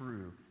and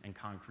true and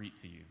concrete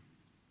to you.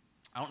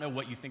 I don't know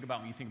what you think about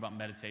when you think about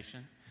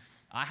meditation.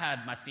 I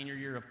had my senior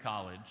year of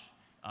college.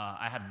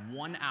 I had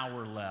 1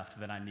 hour left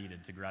that I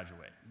needed to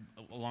graduate,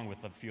 along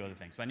with a few other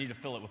things. But I needed to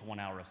fill it with 1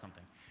 hour of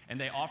something.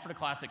 And they offered a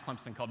class at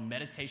Clemson called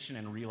Meditation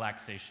and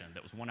Relaxation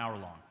that was 1 hour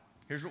long.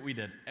 Here's what we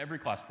did every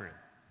class period.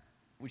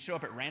 We'd show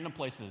up at random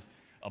places,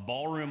 a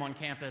ballroom on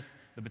campus,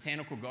 the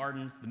botanical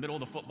gardens, the middle of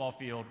the football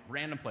field,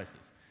 random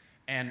places.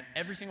 And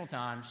every single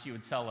time she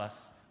would tell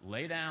us,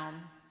 lay down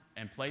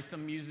and play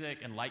some music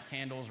and light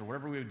candles or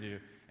whatever we would do.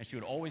 And she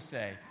would always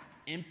say,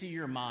 empty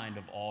your mind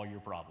of all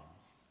your problems,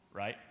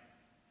 right?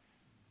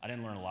 I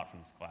didn't learn a lot from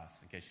this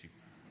class, in case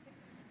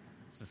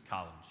this is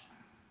college.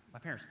 My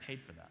parents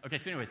paid for that. Okay,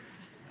 so anyways,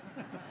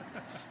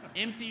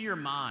 empty your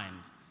mind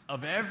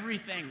of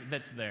everything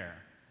that's there.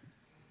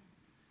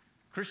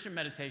 Christian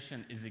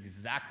meditation is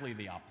exactly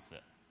the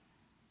opposite.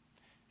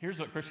 Here's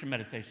what Christian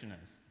meditation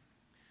is.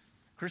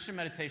 Christian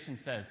meditation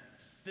says,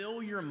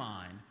 fill your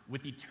mind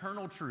with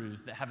eternal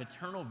truths that have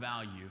eternal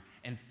value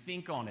and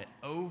think on it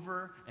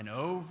over and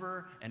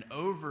over and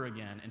over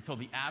again until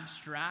the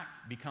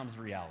abstract becomes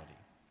reality.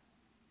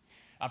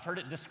 I've heard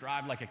it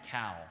described like a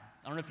cow.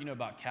 I don't know if you know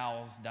about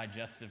cows'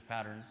 digestive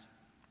patterns.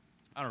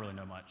 I don't really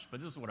know much, but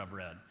this is what I've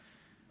read.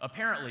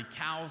 Apparently,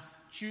 cows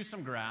chew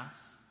some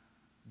grass,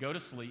 go to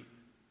sleep,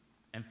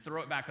 and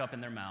throw it back up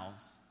in their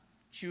mouths,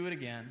 chew it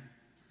again,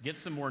 get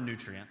some more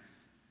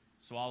nutrients,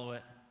 swallow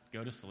it,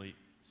 go to sleep,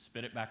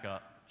 spit it back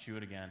up, chew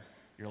it again.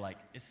 You're like,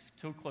 it's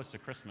too close to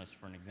Christmas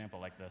for an example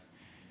like this.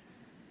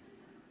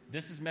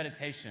 This is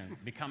meditation,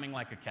 becoming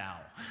like a cow.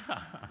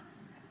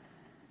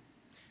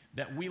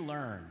 That we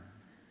learn.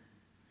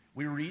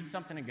 We read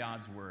something in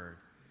God's word,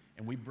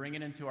 and we bring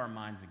it into our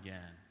minds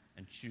again,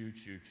 and chew,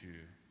 chew,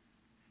 chew.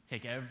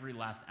 Take every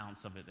last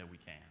ounce of it that we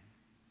can.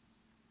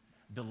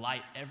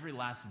 Delight every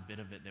last bit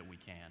of it that we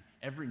can,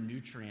 every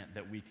nutrient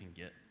that we can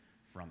get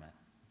from it.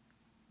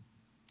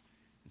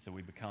 And so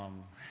we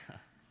become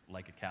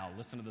like a cow.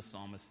 Listen to the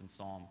psalmist in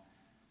Psalm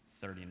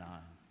 39.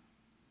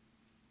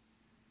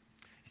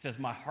 He says,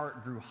 "My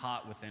heart grew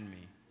hot within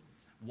me.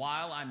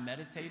 While I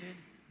meditated,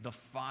 the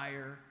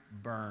fire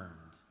burned.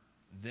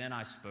 Then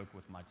I spoke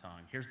with my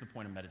tongue." Here's the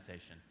point of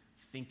meditation.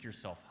 Think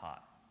yourself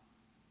hot.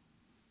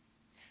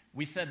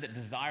 We said that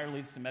desire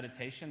leads to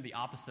meditation. The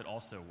opposite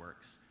also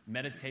works.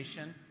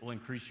 Meditation will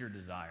increase your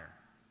desire.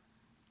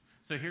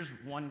 So here's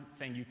one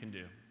thing you can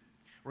do.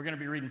 We're going to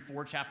be reading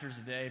 4 chapters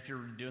a day if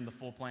you're doing the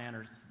full plan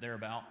or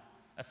thereabout.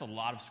 That's a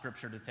lot of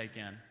scripture to take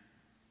in.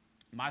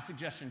 My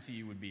suggestion to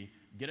you would be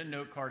get a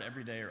note card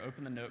every day or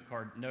open the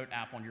note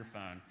app on your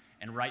phone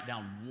and write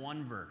down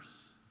one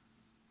verse.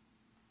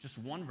 Just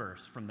one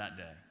verse from that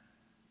day.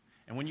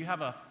 And when you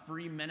have a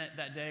free minute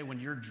that day, when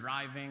you're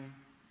driving,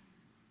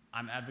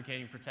 I'm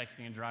advocating for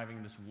texting and driving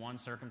in this one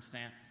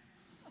circumstance,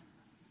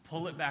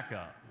 pull it back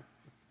up,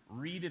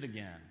 read it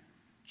again,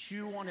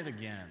 chew on it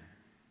again,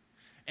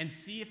 and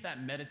see if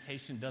that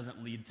meditation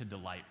doesn't lead to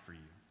delight for you.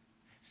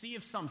 See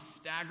if some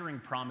staggering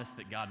promise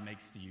that God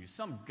makes to you,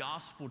 some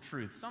gospel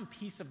truth, some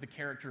piece of the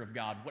character of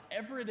God,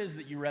 whatever it is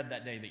that you read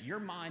that day that your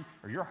mind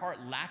or your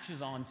heart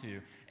latches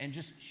onto, and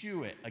just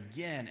chew it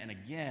again and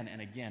again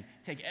and again.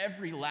 Take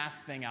every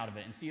last thing out of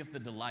it and see if the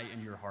delight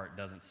in your heart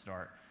doesn't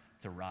start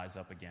to rise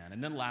up again.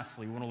 And then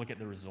lastly, we want to look at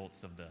the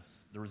results of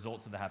this, the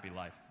results of the happy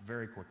life,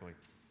 very quickly.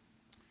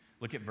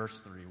 Look at verse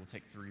 3. We'll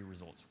take 3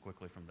 results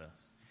quickly from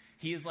this.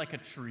 He is like a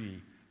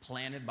tree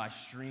planted by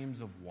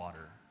streams of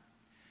water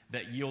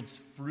that yields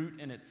fruit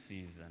in its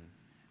season,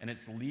 and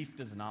its leaf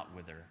does not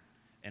wither,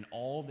 and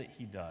all that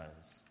he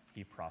does,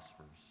 he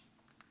prospers.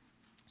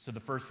 So the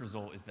first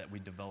result is that we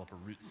develop a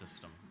root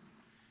system.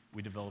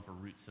 We develop a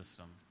root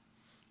system.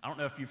 I don't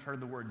know if you've heard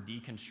the word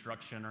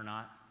deconstruction or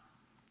not.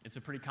 It's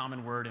a pretty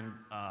common word in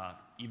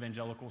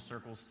evangelical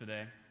circles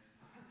today.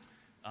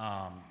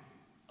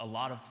 A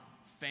lot of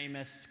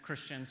famous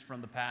Christians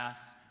from the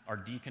past are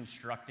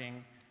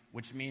deconstructing,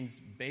 which means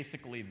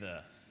basically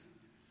this.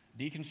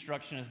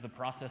 Deconstruction is the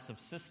process of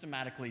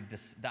systematically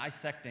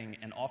dissecting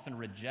and often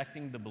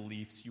rejecting the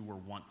beliefs you were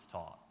once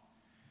taught.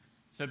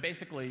 So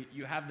basically,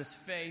 you have this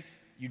faith,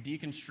 you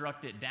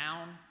deconstruct it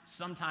down.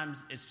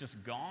 Sometimes it's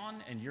just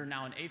gone and you're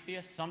now an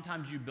atheist.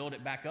 Sometimes you build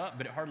it back up,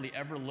 but it hardly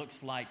ever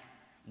looks like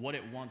what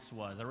it once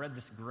was. I read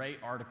this great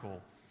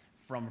article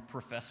from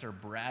Professor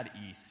Brad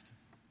East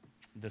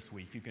this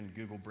week. You can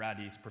Google Brad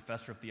East,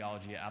 professor of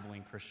theology at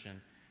Abilene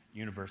Christian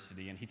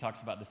University, and he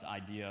talks about this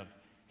idea of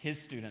his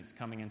students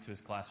coming into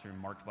his classroom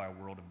marked by a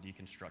world of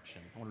deconstruction.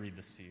 I want to read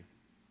this to you.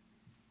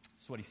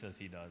 This is what he says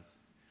he does.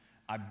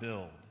 "I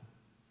build,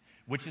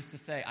 which is to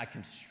say I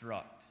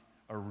construct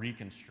or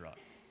reconstruct.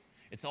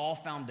 It's all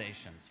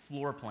foundations,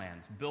 floor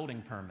plans,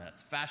 building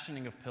permits,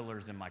 fashioning of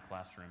pillars in my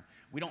classroom.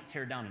 We don't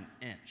tear down an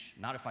inch,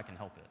 not if I can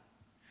help it.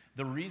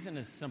 The reason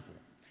is simple.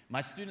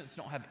 My students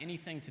don't have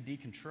anything to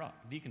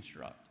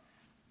deconstruct.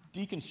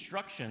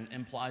 Deconstruction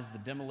implies the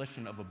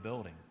demolition of a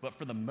building, but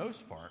for the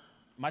most part,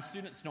 my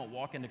students don't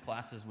walk into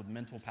classes with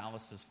mental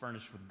palaces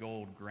furnished with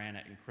gold,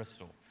 granite, and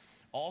crystal.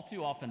 All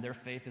too often, their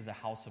faith is a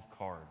house of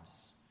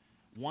cards.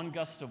 One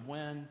gust of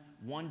wind,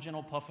 one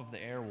gentle puff of the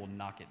air will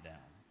knock it down.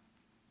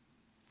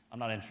 I'm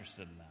not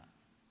interested in that.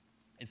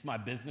 It's my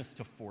business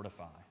to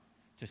fortify,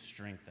 to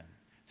strengthen,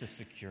 to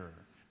secure,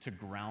 to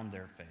ground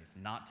their faith,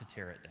 not to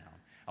tear it down.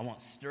 I want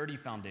sturdy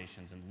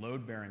foundations and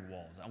load-bearing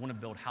walls. I want to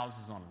build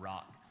houses on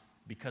rock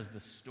because the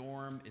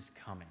storm is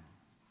coming.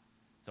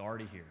 It's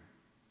already here.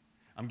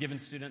 I'm giving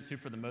students who,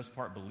 for the most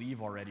part,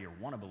 believe already or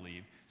want to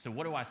believe. So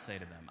what do I say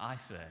to them? I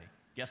say,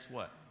 guess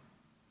what?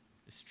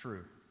 It's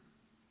true.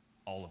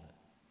 All of it.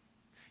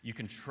 You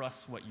can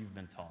trust what you've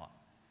been taught.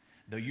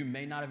 Though you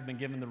may not have been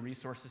given the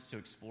resources to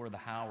explore the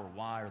how or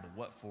why or the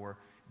what for,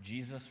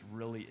 Jesus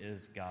really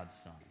is God's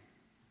Son.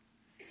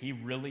 He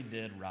really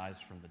did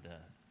rise from the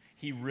dead.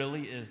 He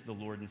really is the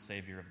Lord and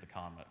Savior of the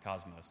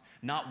cosmos.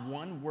 Not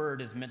one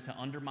word is meant to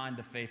undermine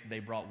the faith they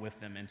brought with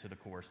them into the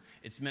course.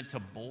 It's meant to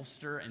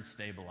bolster and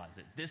stabilize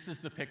it. This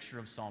is the picture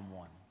of Psalm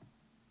 1.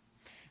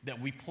 That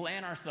we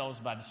plant ourselves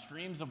by the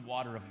streams of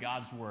water of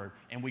God's word,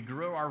 and we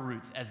grow our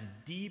roots as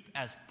deep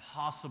as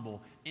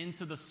possible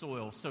into the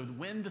soil, so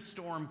when the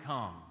storm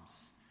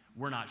comes,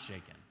 we're not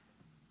shaken.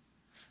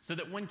 So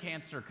that when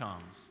cancer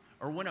comes,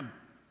 or when a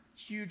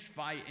huge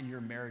fight in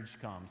your marriage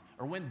comes,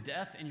 or when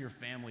death in your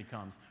family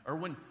comes, or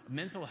when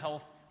mental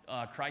health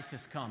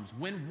crisis comes,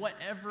 when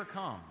whatever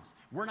comes,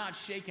 we're not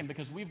shaken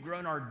because we've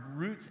grown our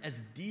roots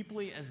as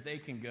deeply as they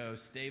can go,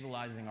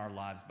 stabilizing our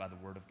lives by the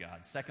word of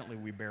God. Secondly,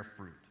 we bear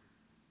fruit.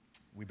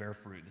 We bear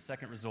fruit. The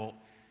second result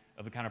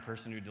of the kind of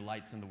person who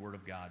delights in the word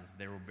of God is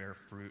they will bear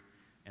fruit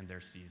in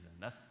their season.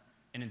 That's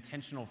an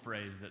intentional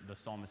phrase that the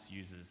psalmist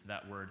uses,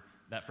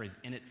 that phrase,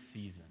 in its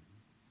season.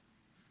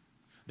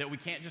 That we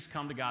can't just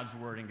come to God's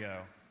word and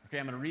go, okay,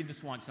 I'm going to read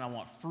this once and I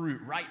want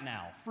fruit right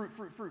now. Fruit,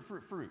 fruit, fruit,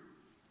 fruit, fruit.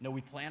 No,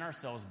 we plant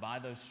ourselves by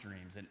those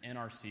streams, and in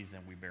our season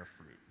we bear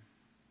fruit.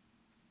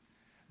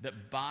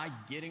 That by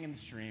getting in the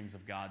streams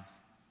of God's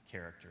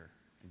character,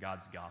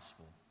 God's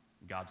gospel,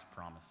 God's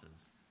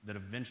promises, that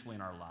eventually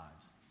in our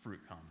lives, fruit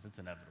comes. It's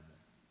inevitable.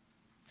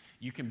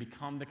 You can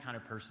become the kind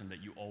of person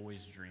that you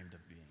always dreamed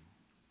of being.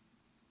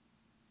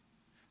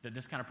 That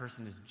this kind of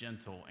person is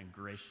gentle and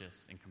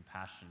gracious and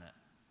compassionate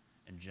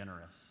and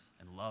generous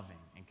and loving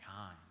and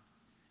kind.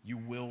 You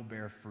will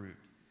bear fruit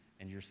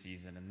in your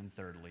season. And then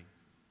thirdly,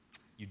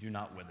 you do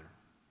not wither.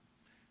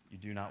 You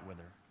do not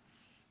wither.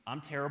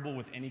 I'm terrible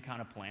with any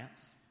kind of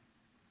plants.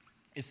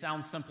 It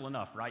sounds simple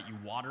enough, right? You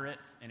water it,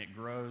 and it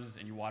grows,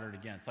 and you water it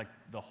again. It's like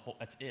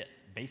that's it,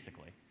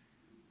 basically.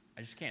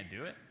 I just can't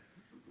do it.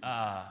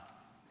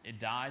 It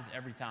dies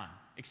every time.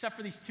 Except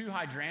for these 2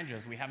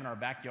 hydrangeas we have in our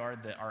backyard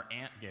that our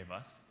aunt gave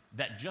us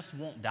that just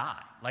won't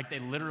die. Like, they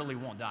literally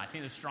won't die. I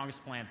think the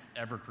strongest plants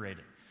ever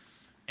created.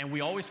 And we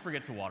always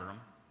forget to water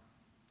them.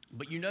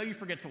 But you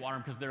forget to water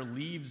them because their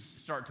leaves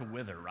start to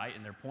wither, right?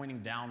 And they're pointing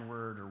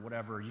downward or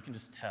whatever. You can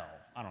just tell.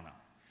 I don't know.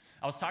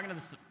 I was talking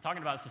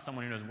about this to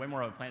someone who knows way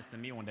more about plants than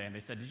me one day, and they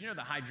said, did you know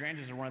that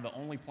hydrangeas are one of the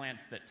only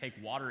plants that take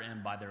water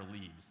in by their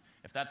leaves?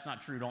 If that's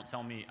not true, don't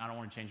tell me. I don't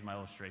want to change my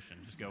illustration.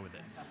 Just go with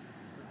it.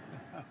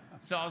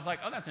 So I was like,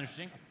 oh, that's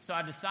interesting. So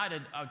I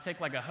decided I would take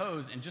like a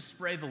hose and just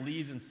spray the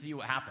leaves and see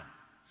what happened.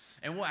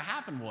 And what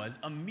happened was,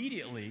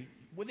 immediately,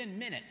 within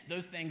minutes,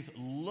 those things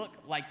look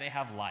like they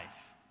have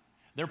life.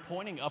 They're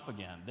pointing up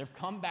again. They've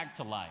come back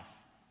to life.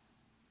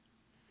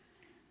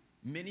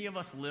 Many of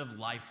us live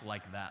life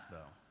like that, though.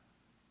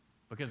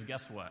 Because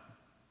guess what?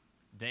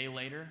 Day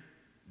later,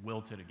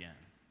 wilted again.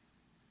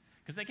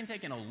 Because they can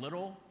take in a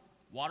little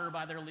water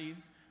by their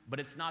leaves, but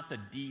it's not the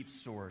deep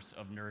source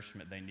of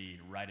nourishment they need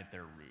right at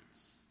their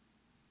roots.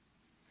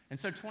 And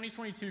so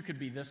 2022 could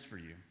be this for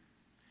you.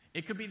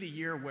 It could be the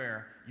year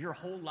where your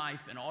whole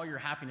life and all your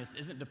happiness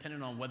isn't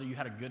dependent on whether you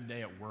had a good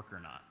day at work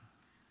or not.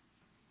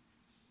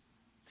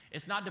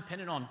 It's not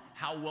dependent on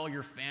how well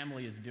your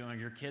family is doing,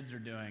 your kids are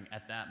doing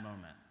at that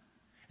moment.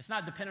 It's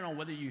not dependent on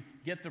whether you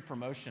get the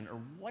promotion or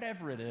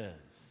whatever it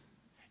is.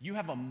 You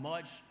have a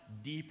much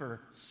deeper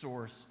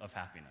source of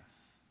happiness.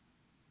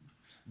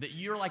 That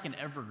you're like an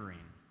evergreen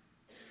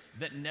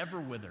that never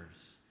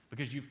withers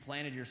because you've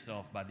planted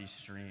yourself by these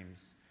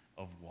streams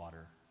of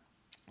water.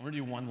 I'm going to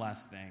do one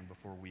last thing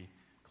before we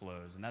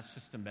close, and that's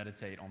just to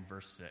meditate on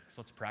verse 6.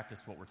 Let's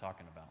practice what we're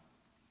talking about.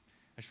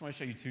 I just want to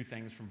show you 2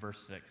 things from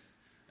verse 6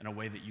 in a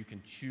way that you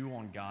can chew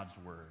on God's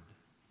word.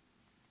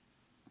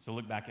 So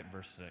look back at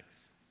verse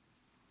 6.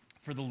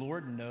 For the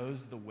Lord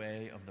knows the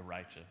way of the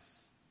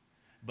righteous,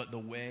 but the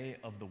way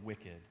of the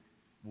wicked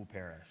will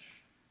perish.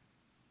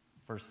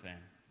 First thing,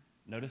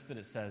 notice that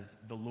it says,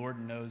 the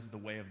Lord knows the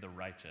way of the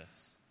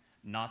righteous,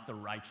 not the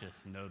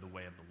righteous know the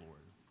way of the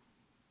Lord.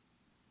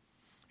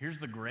 Here's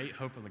the great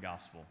hope of the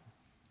gospel.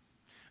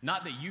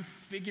 Not that you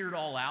figure it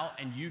all out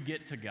and you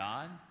get to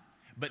God,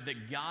 but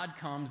that God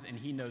comes and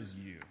he knows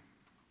you.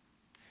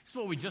 This is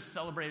what we just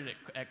celebrated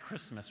at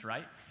Christmas,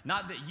 right?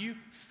 Not that you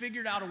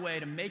figured out a way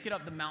to make it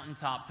up the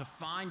mountaintop to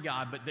find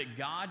God, but that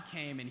God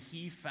came and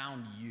he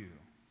found you.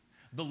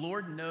 The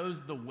Lord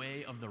knows the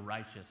way of the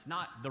righteous,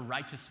 not the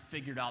righteous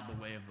figured out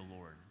the way of the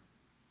Lord.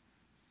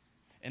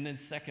 And then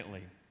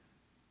secondly,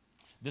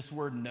 this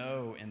word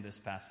know in this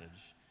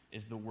passage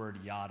is the word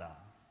yada.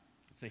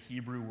 It's a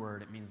Hebrew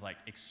word. It means like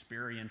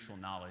experiential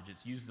knowledge.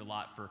 It's used a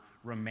lot for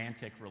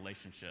romantic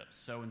relationships.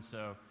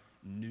 So-and-so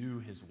knew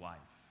his wife.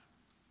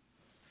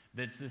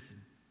 That's this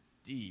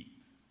deep,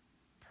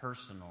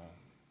 personal,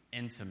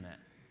 intimate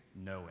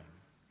knowing.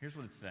 Here's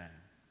what it's saying.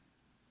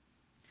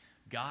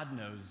 God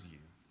knows you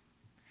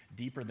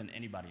deeper than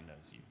anybody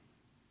knows you.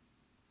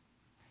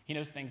 He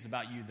knows things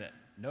about you that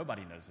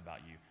nobody knows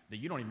about you, that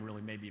you don't even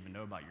really maybe even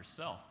know about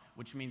yourself,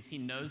 which means he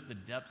knows the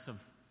depths of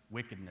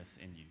wickedness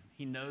in you.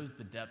 He knows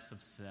the depths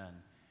of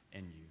sin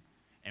in you.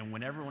 And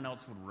when everyone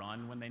else would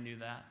run when they knew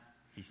that,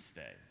 he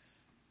stays.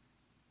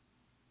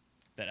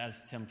 That,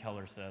 as Tim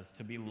Keller says,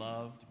 to be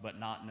loved but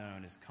not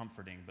known is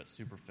comforting but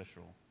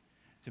superficial.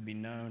 To be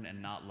known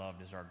and not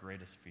loved is our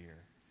greatest fear.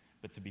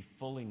 But to be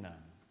fully known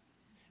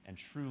and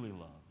truly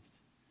loved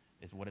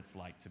is what it's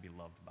like to be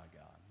loved by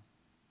God.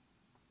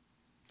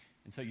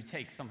 And so you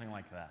take something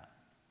like that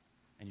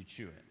and you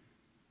chew it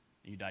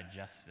and you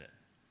digest it.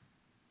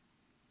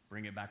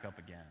 Bring it back up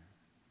again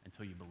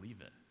until you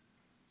believe it,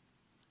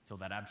 until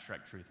that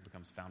abstract truth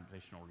becomes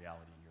foundational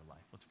reality in your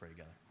life. Let's pray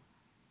together.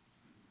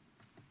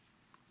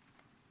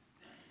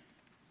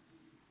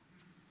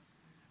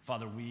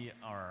 Father, we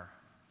are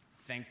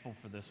thankful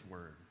for this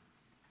word.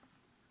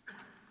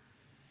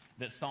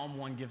 That Psalm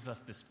 1 gives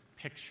us this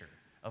picture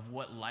of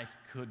what life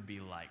could be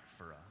like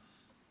for us.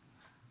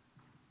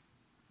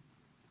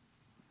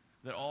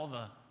 That all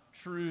the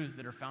truths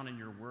that are found in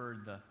your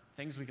word, the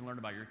things we can learn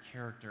about your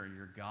character,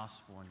 your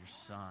gospel, and your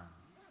Son,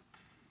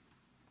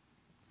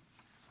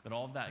 that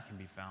all of that can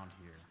be found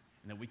here,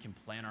 and that we can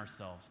plan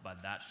ourselves by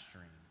that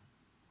stream.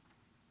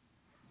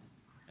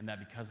 And that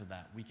because of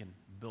that, we can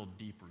build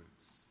deep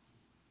roots.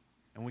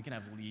 And we can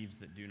have leaves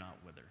that do not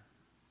wither.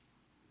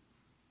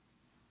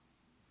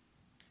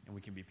 And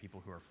we can be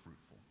people who are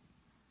fruitful.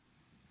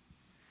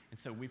 And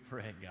so we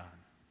pray,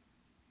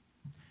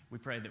 God, we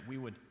pray that we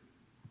would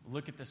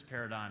look at this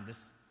paradigm,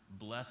 this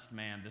blessed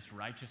man, this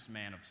righteous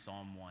man of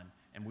Psalm 1,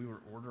 and we would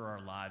order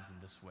our lives in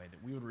this way,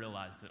 that we would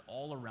realize that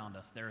all around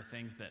us there are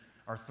things that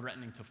are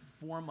threatening to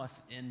form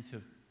us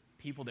into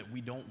people that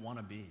we don't want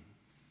to be.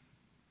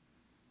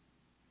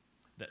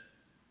 That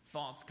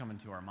thoughts come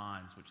into our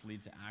minds which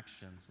lead to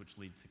actions, which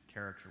lead to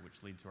character,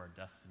 which lead to our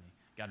destiny.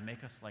 God,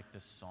 make us like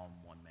this Psalm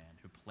 1 man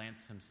who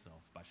plants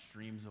himself by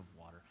streams of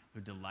water,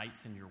 who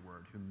delights in your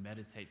word, who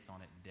meditates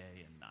on it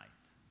day and night,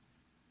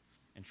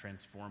 and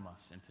transform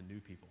us into new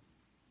people.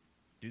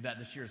 Do that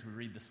this year as we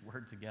read this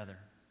word together.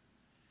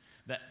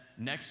 That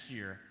next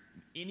year,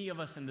 any of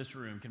us in this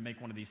room can make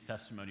one of these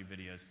testimony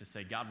videos to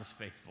say, God was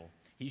faithful.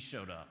 He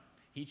showed up.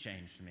 He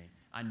changed me.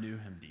 I knew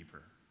him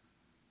deeper.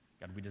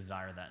 God, we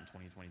desire that in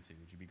 2022.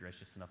 Would you be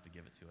gracious enough to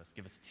give it to us?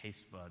 Give us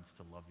taste buds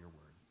to love your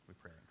word. We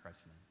pray in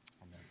Christ's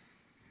name. Amen.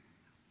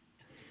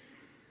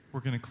 We're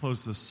going to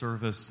close this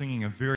service singing a very